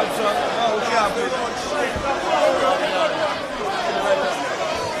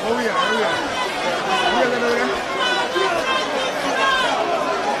 Oh yeah.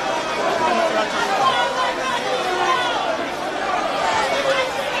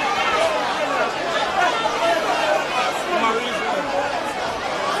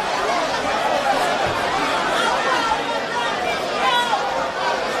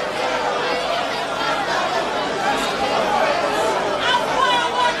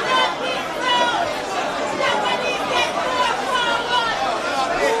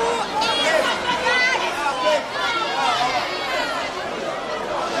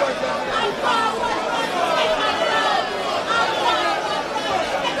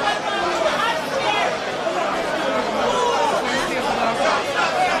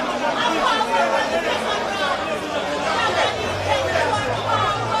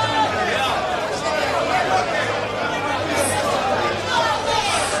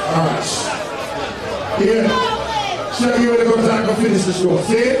 Yeah. Check you when it comes time to finish the show.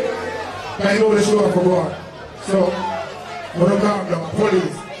 See? I know the show for God. So, when I calm down,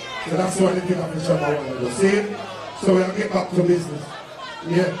 police. So that's why they think of the job I want to do. See? So we'll get back to business.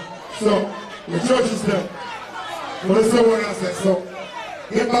 Yeah. So the church is there. But that's the word I said. So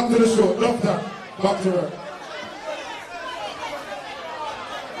get back to the show. Enough time. Back to work.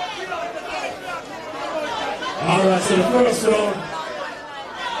 Alright, so the first round,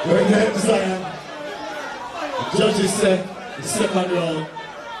 we're in the Hemp Zion. The judges say the second round,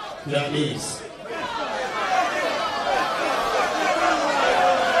 the Addies.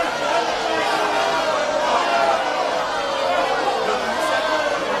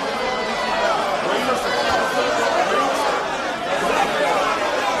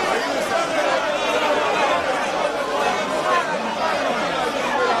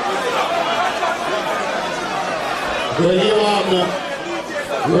 Well, you have now,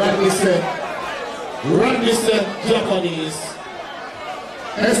 Randy said Japanese,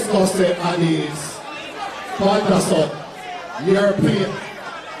 Esco said Addies, Pandason, European,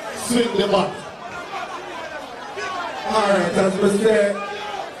 swing the back. Alright, as we say,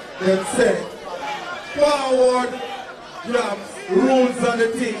 them say, forward, drops, rules on the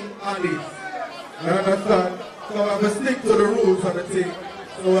thing, Addies. You understand? So we have to stick to the rules on the thing.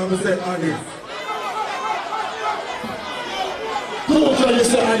 So we have to say Addies. Totally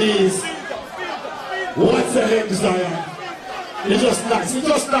say Addies. What's the Hemp Zion? It's just nice,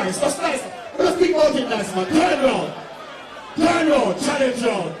 just nice. Just think about it nice, man. Turn round, challenge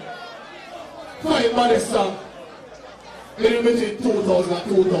round. 5 minutes song. In between 2000 and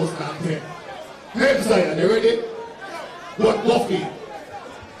 2010. Hemp Zion, you ready? What Buffy?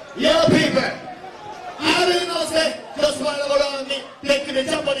 Yeah, people. I don't know, say, just want to go around me, taking the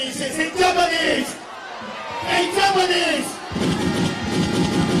Japanese, say Japanese! Hey, Japanese!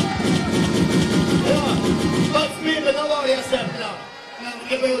 Yeah, but people, don't worry yourself now. Now,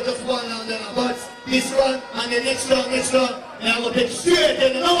 give you just one round there, but this one and the next round, now we'll take straight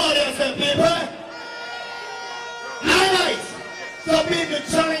in, don't worry yourself, people. Alright, so people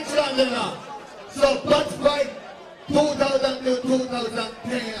challenge round there now. So, but by 2000 to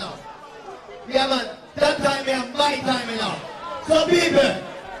 2010 now. Yeah, man. That time is my time now. So people,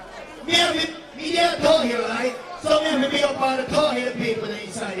 me there talk here, right? So me have to big up all the talk here people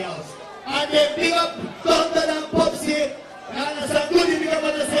inside the house. And then big up Thunder and Popsy. You understand? Good big up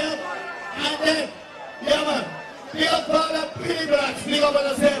on yourself. And then, yeah man, big up all the pretty blacks, big up on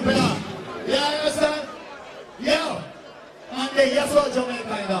yourself now. You understand? Yeah. And then yes what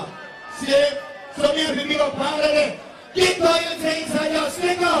Jamaica now. See? So me have to big up all of them. Get all your things inside your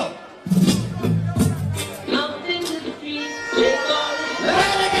stick out. Out into the street, let's all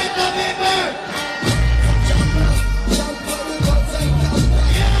Let it get the people!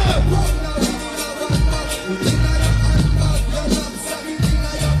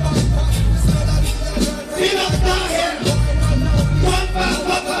 Feel up down here! One back,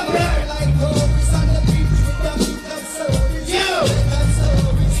 there!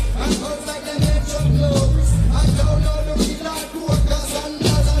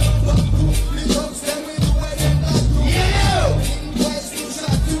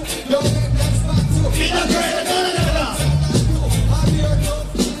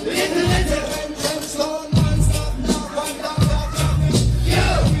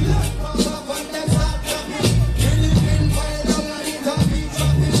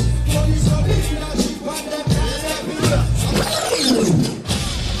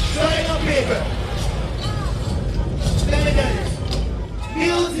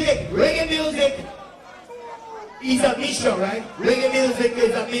 It's a mission, right? Reggae music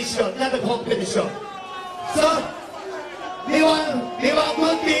is a mission, not a competition. So, we want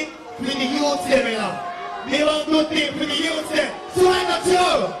good thing for the youth them, you know. We want good thing for the youth them. So why not you?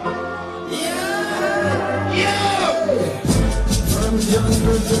 Yeah! Yeah! From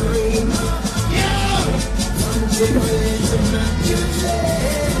jungle to rain. Yeah! From generation to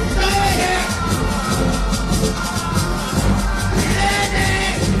generation. Stay here!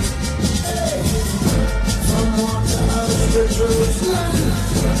 Jerusalem,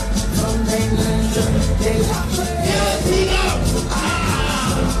 from England to Yes, we go!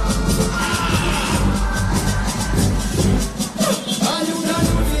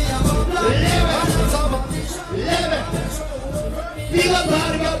 Big up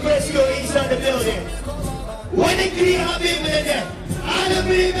Hardcore Rescue inside the building. When they clean up people in there, I don't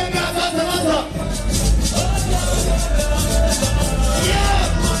believe in God, Yeah!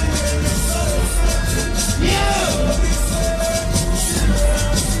 Yeah!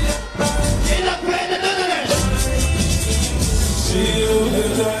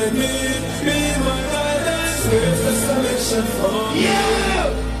 Like me, be my guidance, with the selection from you.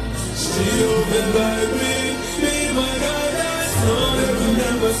 She open like me, be my guidance, no, they will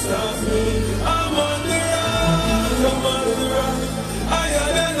never never stop me. I'm on the rock, I'm on the rock.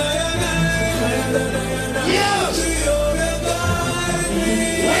 Yeah!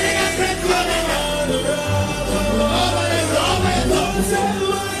 When they got friends running on the rock, always.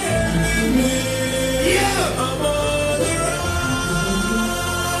 Yeah! I'm on the rock.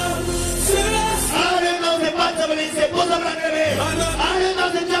 I don't know the Japanese, the I don't know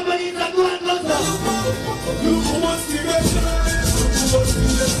the Japanese that do and don't know. You must be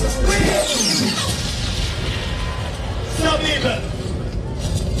Some people.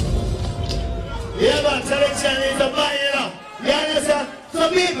 Yeah, man, selection is a fire. You understand?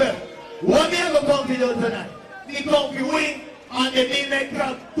 Some people, what me have a come to do tonight? We come to win and the midnight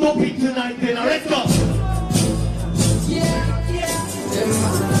crowd to pick tonight. Let's go. Yeah.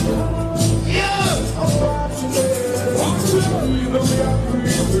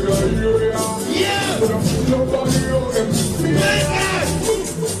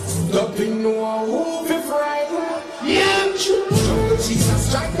 Nothing no one be frightened. Yeah. Jesus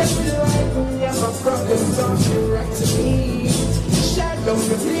strike them with the right. Never problems on the right to me. Shut down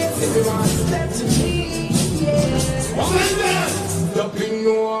the place if you want to step to me. Yeah. Nothing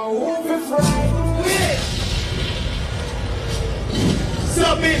no one be frightened.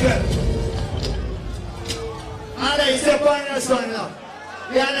 Some people. And I say final song now.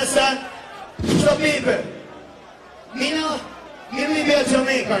 You understand? Some people. You know, me live in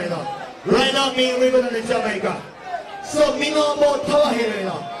Jamaica, you know. Right now, me living in Jamaica. So me know about Tower Hill, you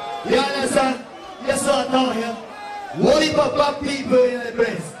know. You understand? You saw Tower Hill. What if a bad people in the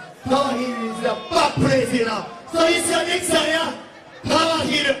place? Tower Hill is a bad place, you know. So it's your next time, yeah? Tower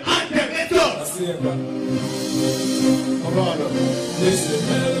Hill anthem, let's go. I see it, man. Come on, listen.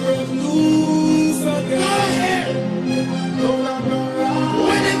 Hell loose again. Tower Hill.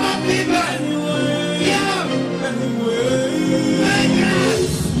 When the bad people. Yeah.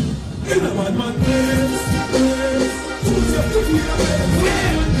 In a man place, who's up to be a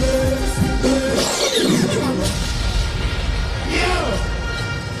man Yeah.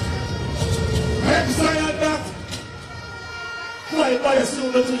 Excellent that. Fly by a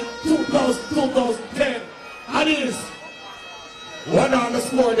student in 2010. Addies. One on the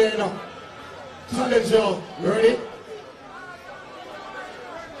score there now. Challenge y'all. Ready?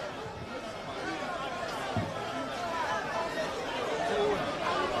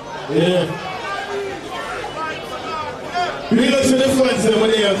 Yeah. Big up to the fans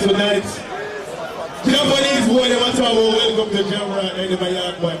when they are tonight. Japanese boy, they want to have a welcome to Jamrock and my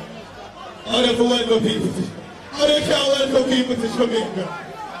yard boy. How they can welcome people to, how they can welcome people to Jamaica.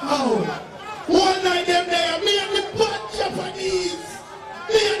 How? One night them there, me and the bad Japanese.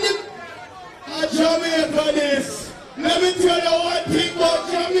 Me and the Jamaica this. Let me tell you one thing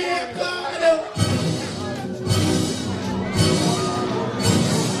about Jamaica.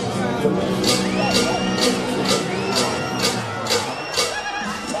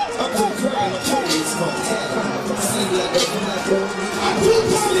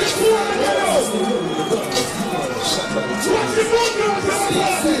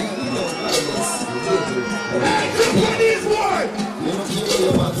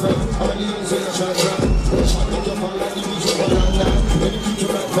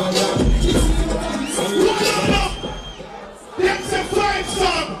 That's a fight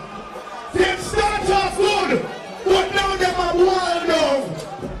song. Them start off good, but now them are wild now.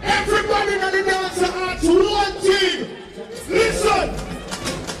 Everybody in the dance asks one thing. Listen.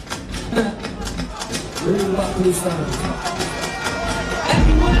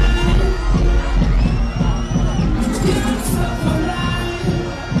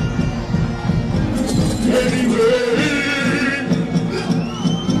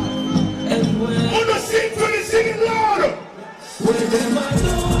 On the sing for the singing loud.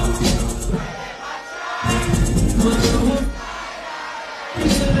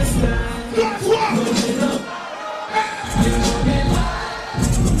 That's what.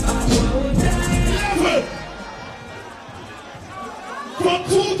 From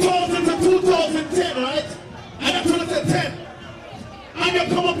 2000 to 2010, right? And up to 2010. And you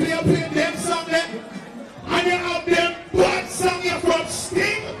come up here and play them song there. And you have them bad song here from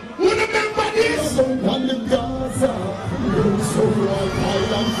Sting. Who remember this? on the Gaza. So like I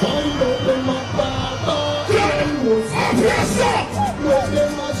am find out them a baba. Let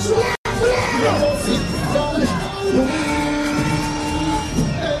them a sweat.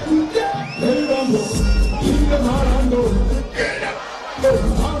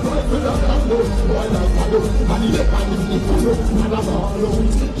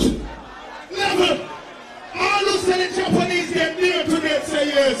 Never. All who say the Japanese get near to them say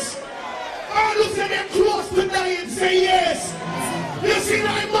yes. All who say they're close to dying say yes. You see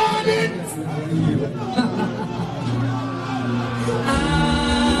that?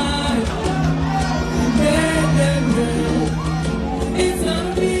 It's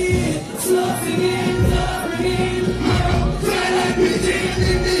gonna be slow singing, suffering. Fly like we did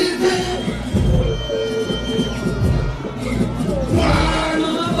in the evening.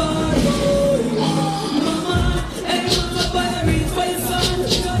 Mama, boy, mama, hey mama, boy, I reach for your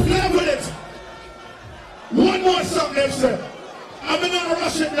son. Level it. One more song, them say. I'm not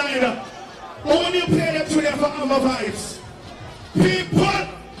rushing neither. But when you play them to them for our vibes, people,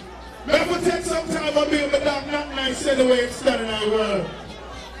 we have to take some time and be with my dog. Not nice in the way it's done in our world.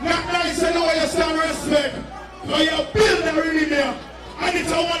 Not nice in the way you stand respect. But you build a rhythm there. And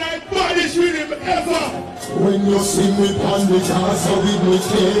it's a one-night baddest rhythm ever. When you sing with on the jazz, so we will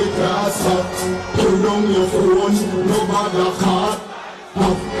take class up. Pull down your phone, no matter car.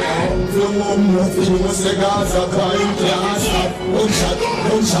 The one nothing was the Gaza time class up. One shot,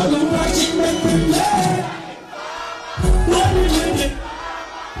 one shot. Watching them play. One minute.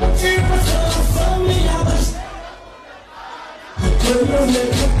 Keep us all from me, I was. When you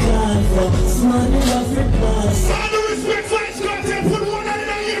make a cry for money off your class. All the respect for his content, put one in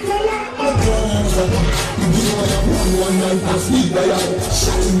here for one. You know I have one night for speed by eye.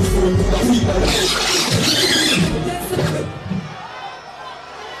 Shutting the phone with a beat by eye.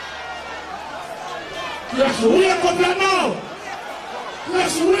 Let's wake up that now.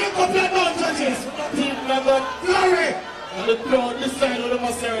 Let's wake up that now, judges. Remember, glory. And the crowd this side of the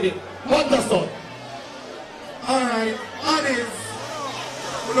must already. Understood. Alright, Addies.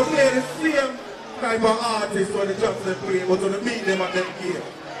 We don't play the same type of artists when the jobs they play, but when you meet them at them game.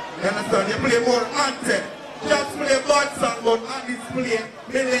 You understand? You play more anthem. Just play bad song, but Addies play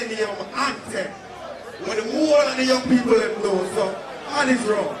millennium anthem. When the more of the young people them know, so Addies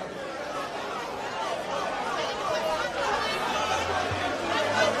wrong.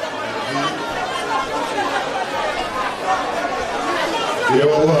 You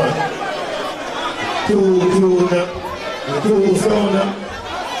know what? Two sound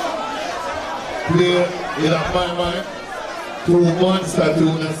play in my mind. Two monster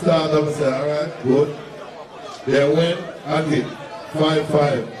tune and start up and say, alright, good. They win at it.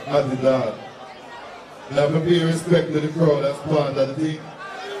 5-5 at the dog. You have to pay respect to the crowd, that's part of the thing.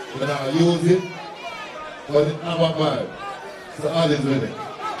 You now use it, but it's our vibe. So Addies winning.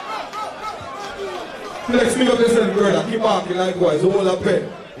 Let's speak up yourself, brother. Keep walking likewise. Hold a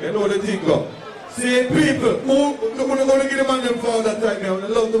pen. You know the thing go. See people who going to give them on them for that time now. They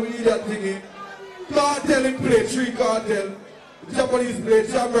love to read that thing. Cartel in play, 3 cartel. Japanese play,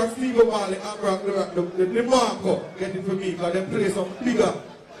 Jabrock, Steve Marley, Ambrock, the Marco. Get it for me, because they play some bigger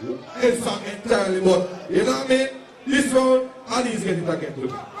head song entirely. But you know what I mean? This round, Addies get it again to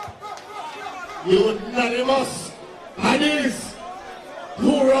me. Unanimous. Addies.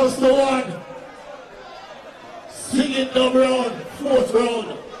 2 rounds to 1. Singing number round, 4th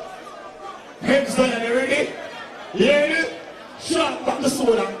round. Hemp, you ready? You ready? Shot back the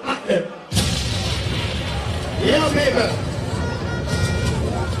sword and at them. Yeah, people.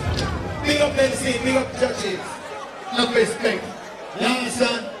 Big up MC, big up judges. Enough respect. You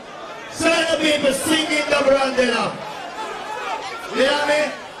understand? Some of the people singing number round there now. You know me?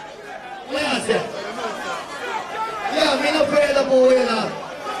 What you say? Yeah, me no afraid of boy now.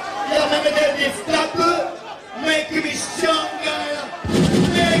 Yeah, me tell this stop. Make me stronger.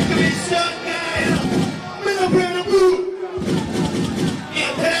 Make me stronger. Me no afraid of boo.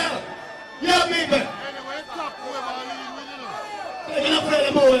 Yeah, tell. Yeah, people. Me no afraid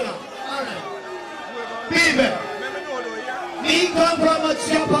of boy now. Alright. People. Me come from a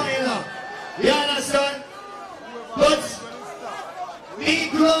Japan, you know. You understand? But me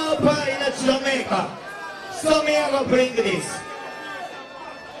grow up in Jamaica. So me I go bring this.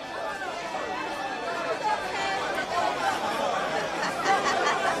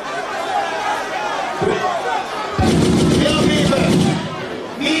 Yo people,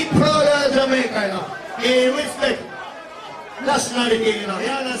 me proud of Jamaica, you know. Me respect nationality, you know. You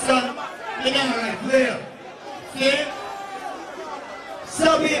understand? Me not right there. See?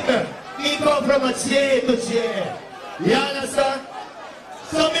 Some people, me come from a chair to chair. You understand?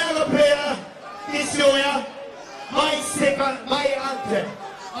 So me I go play this show, yeah, my anthem.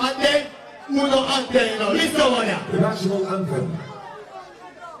 And then, uno anthem, you know. Listen one, yeah. The national anthem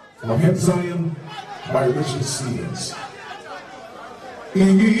of Hemp Zion by Richard Sears.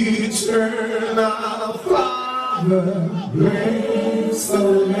 Eternal Father, bless the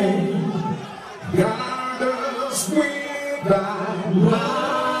land, guide us with thy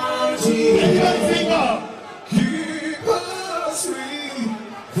mighty hand. Keep us free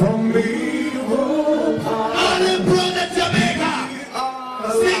from evil power. All the brother Jamaica,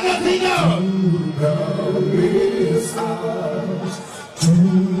 sing a thing out.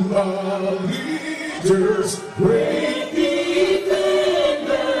 our leaders, great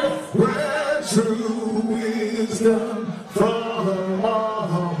defender, grant true wisdom from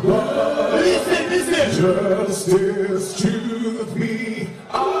above. Listen, listen. Justice, truth be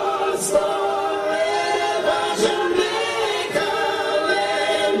us forever, Jamaica,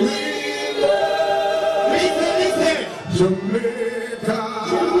 and we love. Listen, listen. Jamaica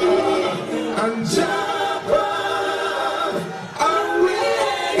and Japan and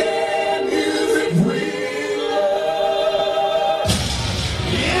reggae music we love.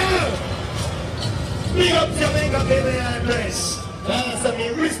 Yeah. Big up Jamaica, baby, and bless. That's a me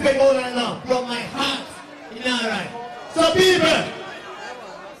respect all I know from my heart. You know, right? So people,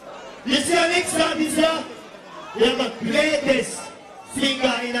 you see our next artist here? You have the greatest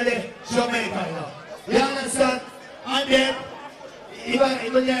singer in the Jamaica, you know. You understand? And then, even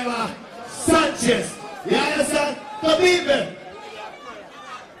Sanchez. You understand? So people,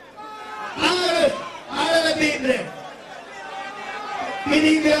 all of the people there,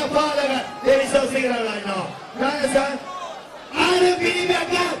 believe your father God, there is no singer right now. You understand? All the believe your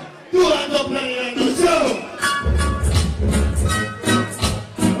God, two hands up right now. So,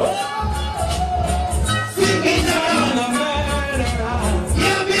 sing it around.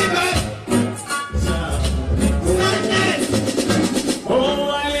 Yeah, people. Sanchez. Oh,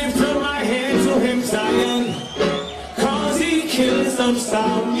 I lift up my hand to him, Zion, 'cause he killed some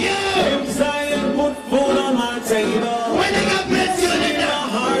sound. Yeah. Him, Zion, put food on my table. When they got bless you, Give me a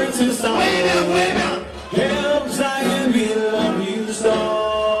heart to sound. wait up, wait up. Him, Zion, we love you so.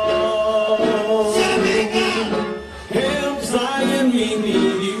 Jamaica. Him, Zion, we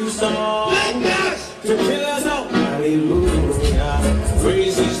need you so. Black Dash. To kill us out, hallelujah.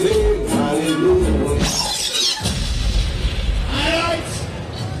 Praise his name, hallelujah. Alright.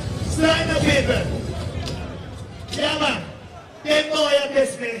 Sign the people. Yeah, man. They know you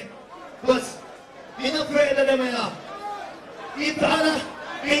test me. But you're not afraid of them enough. If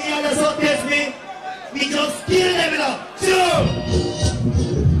any others don't test me, we just kill them enough. So,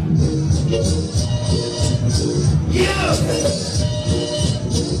 yeah. Listen.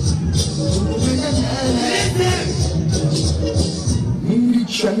 We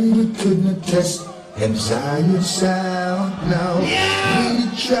tried, we couldn't test and Zion sound now. Yeah.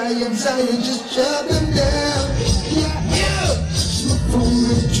 We try and Zion just shut them down. Yeah. From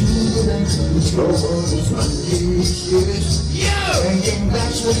the Julian and the flowers, Yeah. and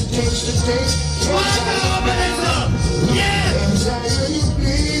that's what it takes to take. Walk over this up. Yeah. And Zion, you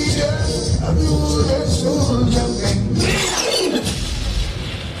bleed us. I know that soul jumping.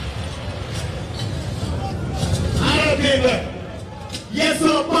 Alright, people. Yes,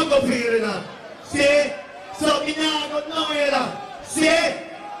 so Paco feel it. See? So me now go nowhere. See?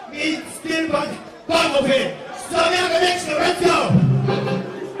 Me still Paco feel. So me have the next one. Let's go.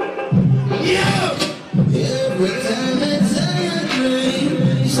 Yeah. Every time that Zion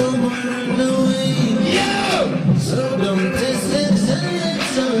rains, someone run away. Yeah. So don't test that Zion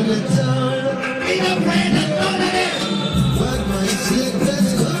on the town. We don't pray that none of them. But my slick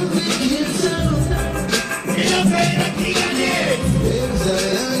that's complicated sound. We don't pray that king of this. If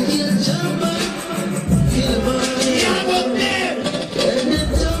Zion he'll jump up, he'll burn. Yeah, but them. And then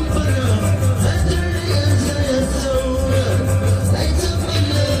jump around. After the Zion sound, light up and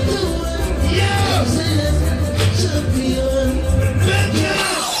let the world. Yeah. Zion champion. Let's go.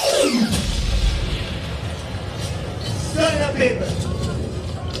 Sign up, people.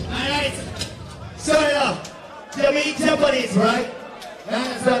 Alright. Sign up. Japanese, right?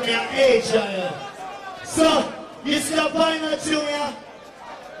 That's on your age, child. So, you see the final tune here?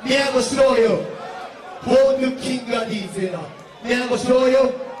 Me I go show you how the king of these, you know. Me I go show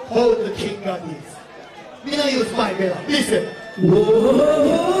you how the king of these. Me no use my brother. Listen.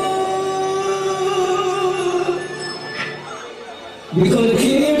 We gonna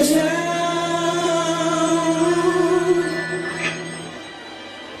kill us now.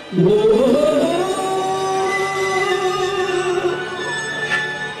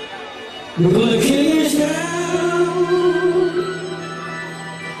 We're gonna kill us now.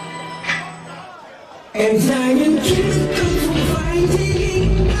 And Zion kids come from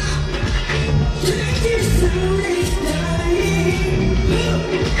fighting. Like your soul is dying.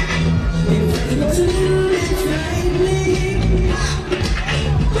 In front of the it's lightning.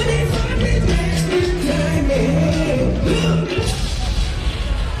 But if I'm the desperate timing.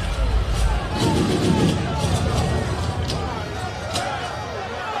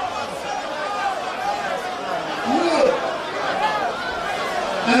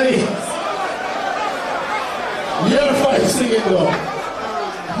 Addies. You're fine singing though.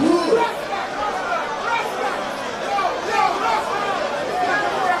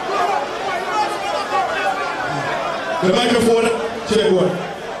 The microphone, check one.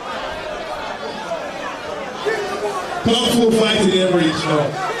 Kung Fu fighting in reach now.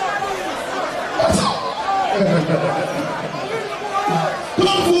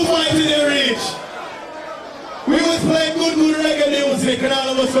 Kung Fu fighting in reach. We was playing good reggae music and all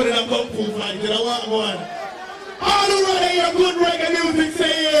of a sudden a Kung Fu fighting. I want one. All who rather hear good reggae music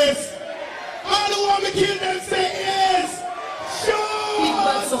say yes. All who want me kill them say yes. Sure. Big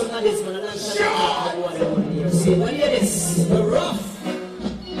bad sound of this man. Sure. See, when you hear this, we're rough.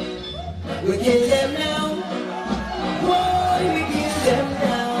 We kill them now. Boy, we kill them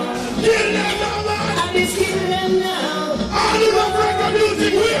now. Kill them now, man. Addies, kill them now. All who love reggae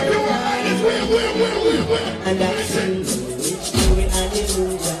music, where. And I sing to it,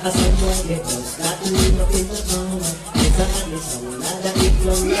 hallelujah. I said, boy, get us that live up in the town. It's a Addies song, that it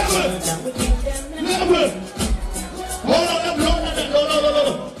from the town. We kill them now. Level. Hold on, no.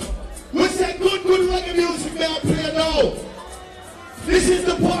 We say good reggae music now play now. This is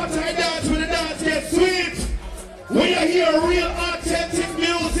the part I dance when the dance gets sweet. When you hear real authentic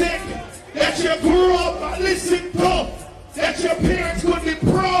music that you grew up and listened to, that your parents could be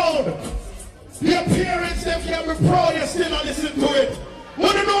proud. Your parents, them can be proud, you still not listen to it.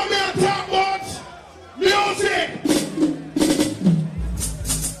 Want to know me I talk about? Music!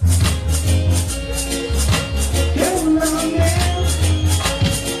 Come on now,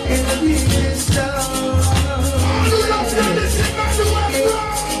 and the beat is down. All who love to listen back to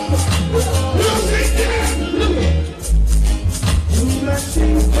us, music there! Too much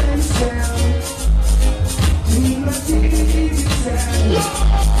things and sound. Too much things and sound.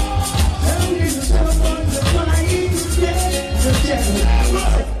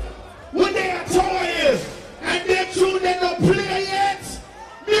 When they are tired and they're true, they don't play it.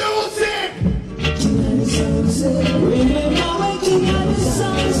 Music! Remember waking up the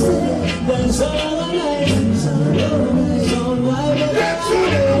sunset. That's all I like. They're true,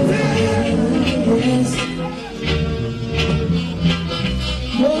 they don't play it.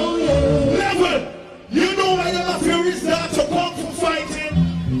 Oh, yeah. Level! You know why you love your resort to Kung Fu fighting?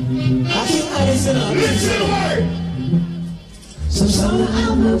 I feel Addis. Listen word! So some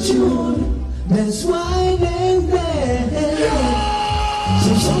I'm not tune, that's why they're there.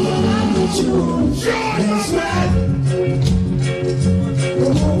 So some I'm not tune, that's why.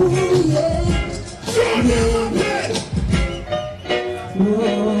 Oh yeah. Show them a bit!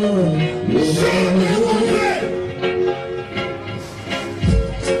 Show them a bit!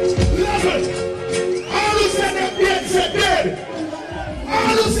 Level! All who said they're dead, said dead!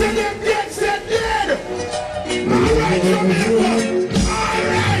 All who said they're dead, said dead! Alright, Jamaica!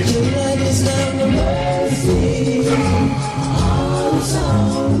 Alright! Tonight is not the mercy. On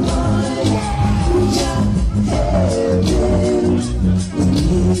someone who just heaven.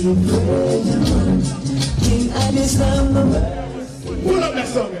 We pray King Addies not the mercy. Pull up that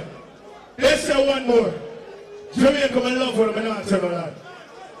song, man. Let's say one more. Jamaica, I love what I'm not telling that.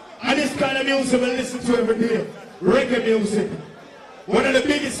 And this kind of music I listen to every day. Reggae music. One of the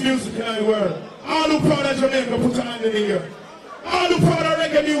biggest music in the world. All who proud of Jamaica, put your hand in the air. All who proud of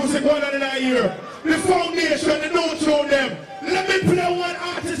reggae music, one in the year. The foundation, the note show them. Let me play one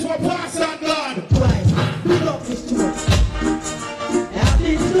artist for pass and God. Right, we love this too much.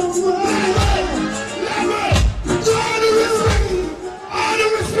 Addies the world. Level! All the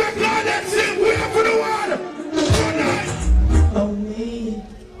respect, Lord, that's it. We are for the world. Good night. Oh me,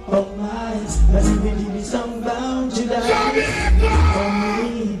 oh my, let me believe it's bound to die. Jamaica! Oh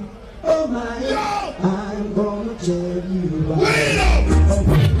me, oh my, Yo! I'm gonna tell you why. Wait up!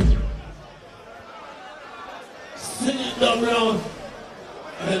 Sing it down round.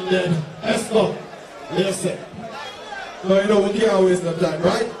 And then, let's go. Yes, sir. No, you know, we can't waste no time,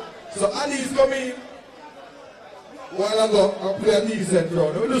 right? So Addies come in. While ago, I play a decent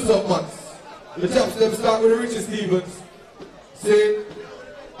round. We do some months. The chaps them start with Richie Stevens. Say,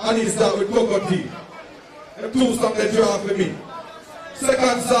 Addies start with Cocoa Tea. The two songs they draw for me.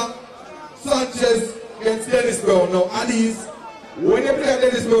 Second song, Sanchez against Dennis Brown. Now Addies, when you play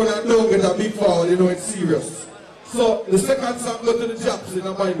Dennis Brown and don't get a big foul, you know it's serious. So the second song go to the chaps in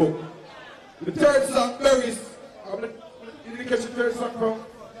my book. The third song, Berries. Did you catch the third song from?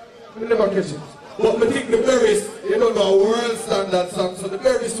 I never catch it. But I think the Berries, you don't know, a world standard song. So the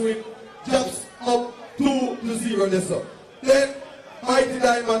Berries win, Japs up 2-0 this up. Then Mighty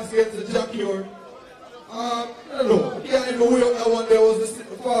Diamonds against the Jacure. I don't know, I can't even wait on that one. There was the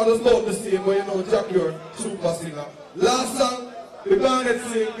father's not the same, but you know, Jacure, super singer. Last song, the Garnet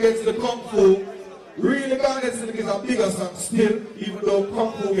sing against the Kung Fu. Really, Garnet sing is a bigger song still, even though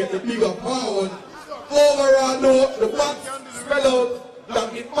Kung Fu get the bigger power. Overall, though, the box spell out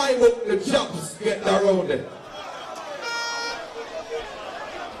that in my book, the Japs get around it.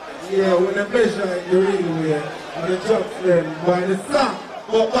 Yeah, when the measure it the real way, and the judge them by the song.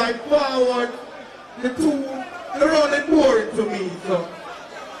 But by forward, the round is boring to me, so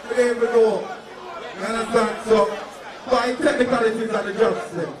you don't even know. You understand? So by technicalities and the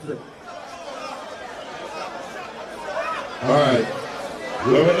judge them. Alright.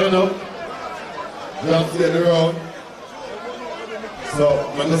 Where we end up? Just get the round. So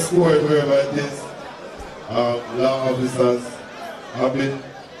I'm gonna score it wherever it is. Law officers have been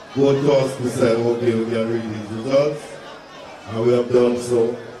good to us to say, okay, we can read these results. And we have done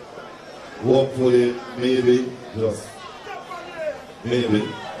so. Hopefully, maybe, just maybe,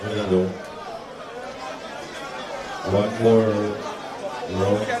 I don't know. One more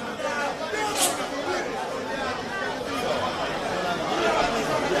round.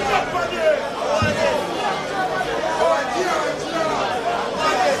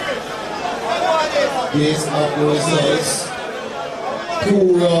 Based on the results,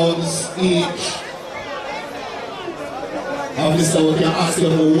 2 rounds each. Officer, we can ask you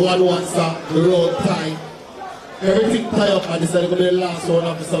for 1-1 stop, the road time. Everything tie up and this is going to be the last one,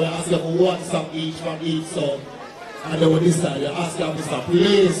 officer. We ask you for 1 stop each from each song. And then with this time, we ask you, officer,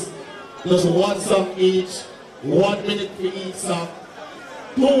 please, just 1 song each, 1 minute for each song,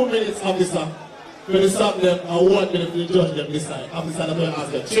 2 minutes, officer, for the song them, and 1 minute for the judge them this time. Officer, I'm going to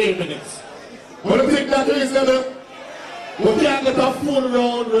ask you 3 minutes. What do you think that is, then? We can't get a full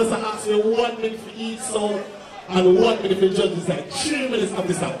round, we just ask you 1 minute for each song and 1 minute for the judge this time. 3 minutes,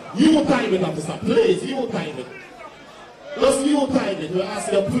 officer. You time it, officer. Please, you time it. Just you time it. We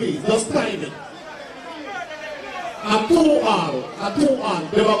ask you, please, just time it. And 2 all.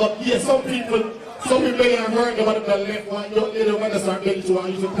 They were got, yeah, some people may have heard about the left one, you don't know when they start getting to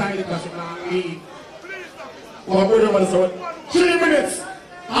one, you should time it because you can't leave. Or brother, when they start, 3 minutes.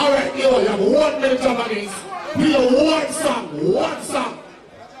 Alright, you have 1 minute, Japanese. Play 1 song.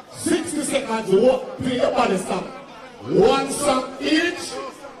 60 seconds, play your body song. 1 song each,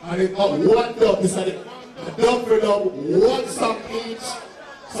 and it got 1 dub. This is a dub for dub, 1 song each.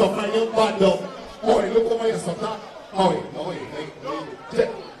 So find your bad dub. Oh, look over here, stop that. Oh,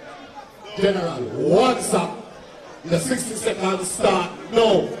 General, 1 song. The 60 seconds start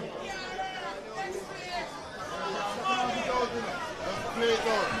now.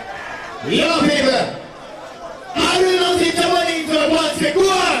 Yo, people, I will not see Japanese for once.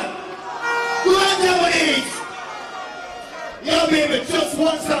 Go on, Japanese. Yo, baby, just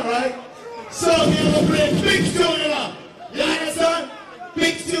 1 song, right? So we will play big tune, you know. You understand?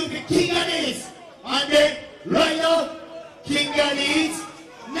 Big tune, the King Addies. And then, right now, King Addies,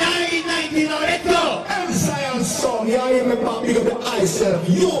 919, now let's go. And science song, yeah, I am a big of the myself,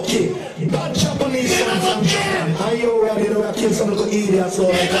 Yuki, bad Japanese song from Japan. I already know I killed some little idiots, so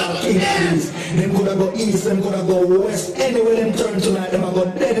I got King Addies. Them coulda go east, them coulda go west. Anyway, them turn tonight, them a go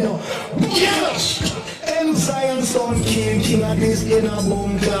dead, you know. Yes! And science song, King Addies in a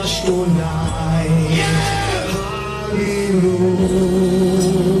boom clash tonight. Yeah! Hallelujah.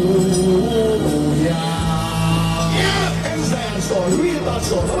 Real bad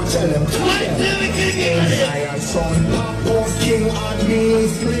son, don't tell them. Zion son, pop out King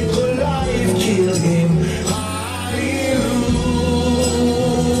Addies, little life kill him. Hallelujah.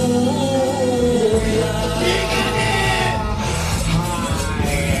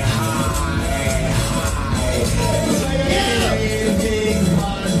 Zion, big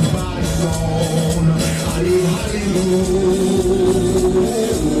bad son. Hallelujah.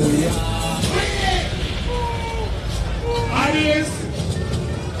 Addies,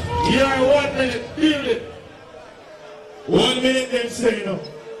 you are 1 minute, feel it. 1 minute them say no.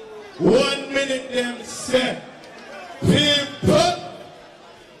 1 minute them say. People,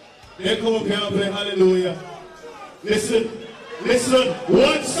 they come up here and play hallelujah. Listen,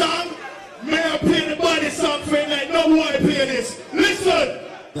 1 song, may I play the body song for you night. No one play this. Listen.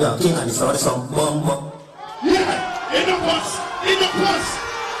 Yeah, King Addies, so that's some mama. Yeah, in the bus. It never costs.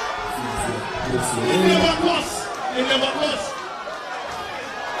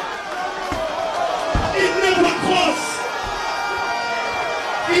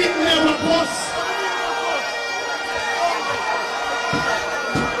 It never costs.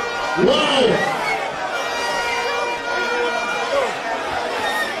 Wow.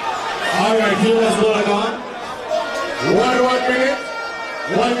 All right, here what's going on. 1 minute.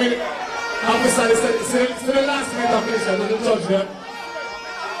 1 minute. Officer, it's the last minute of this. I don't touch them.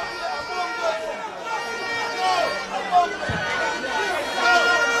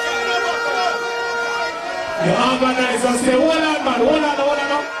 The organizer say, hold on, man, hold on.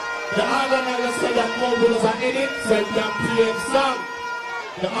 The organizer said that mobiles are in it, so it can play a song.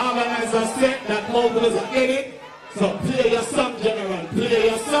 The organizer said that mobiles are in it, So play your song, General. Play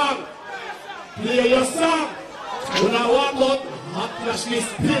your song. Play your song. When I walk out, hot flash list.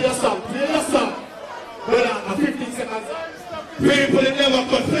 Play your song. Play your song. Brother, 15 seconds. People never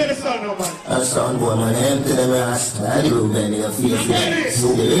could play the song, no man. A sound boy, man, empty them ass. I do many of you.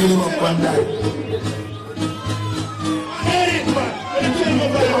 So you leave him up on that. Hey, man.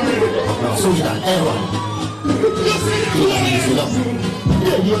 Now, so that everyone. Easy enough.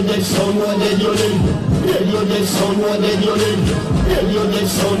 Dead your dead sound, one dead your limb. Dead your dead sound, one dead your limb. Dead your dead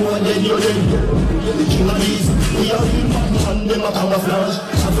sound, one dead your limb. The king of these, we are in Batman, them a camouflage.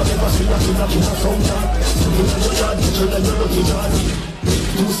 I've got never seen a king of a sound time. So you know your dad, you know your lucky dad.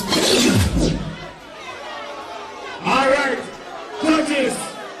 Alright,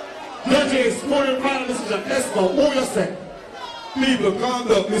 judges, foreign final decision. Let's go. Who you say? People, calm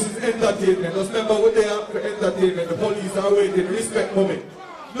down. This is entertainment. Just remember what they have for entertainment. The police are waiting. Respect moment.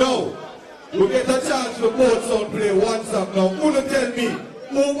 Now, we get a chance to both sound play one song. Now, who will tell me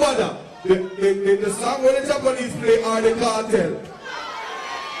who bother? The song when the Japanese play are the cartel.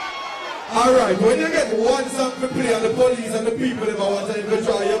 Alright, when you get one song to play and the police and the people they want to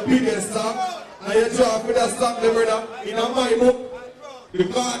try your biggest song and you draw for that song, brother, in my book, the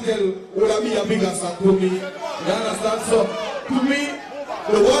cartel will be a bigger song to me. You understand? So, to me,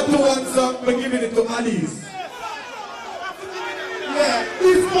 the one-to-one song, I'm giving it to Addies. Yeah,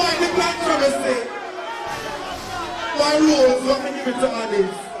 this point the controversy. My rules, I'm giving it to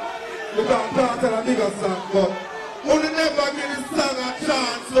Addies. Because cartel a bigger song, but we'll never give this song a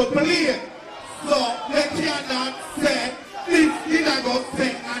chance to play. So, they cannot say, this did I go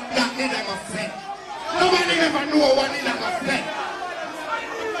sing and that did I go sing. Nobody ever know what did I go sing.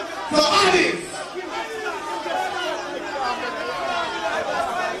 So, Addies.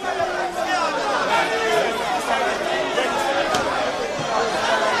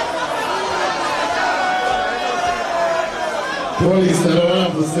 Police, I don't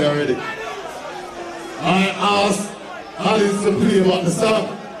have to say already. I asked Addies to play about the song.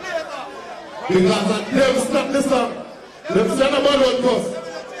 Because I never stop the song. Them stand about one cause.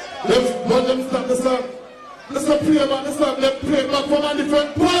 Them stop the song. Let's not play about the song. Let's play back from a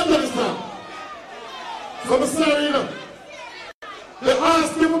different part of the song. So I'm sorry, you know. They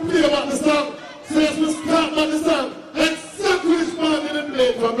asked you to play about the song. Says we start about the song. Exactly which part you didn't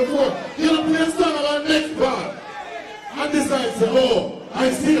play from before. You don't play a song about the next part. And decide to say, oh,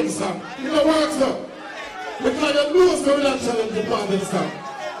 I see them song. It don't work, sir. Because you lose the real challenge the part of the song.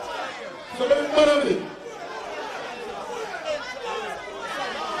 So let me bother with it.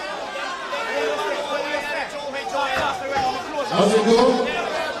 As you go,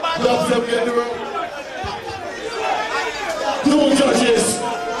 jobs them get the room. 2 judges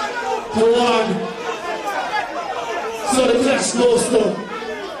to 1. So the clash goes to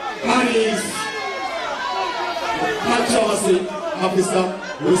Addies. Controversy, officer,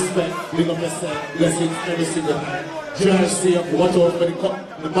 respect, big up yourself, blessings every single time. Judge say, watch out for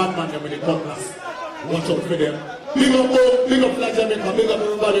the bad man with the cutlass. Watch out for them. Big up Bo, big up Flag Jamaica, big up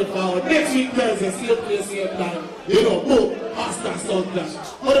everybody forward. Next week Thursday, same place, same time. You know, Bo, Master Sound Clash.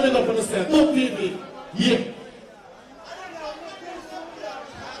 What do we big up on the stand? Bo TV, yeah.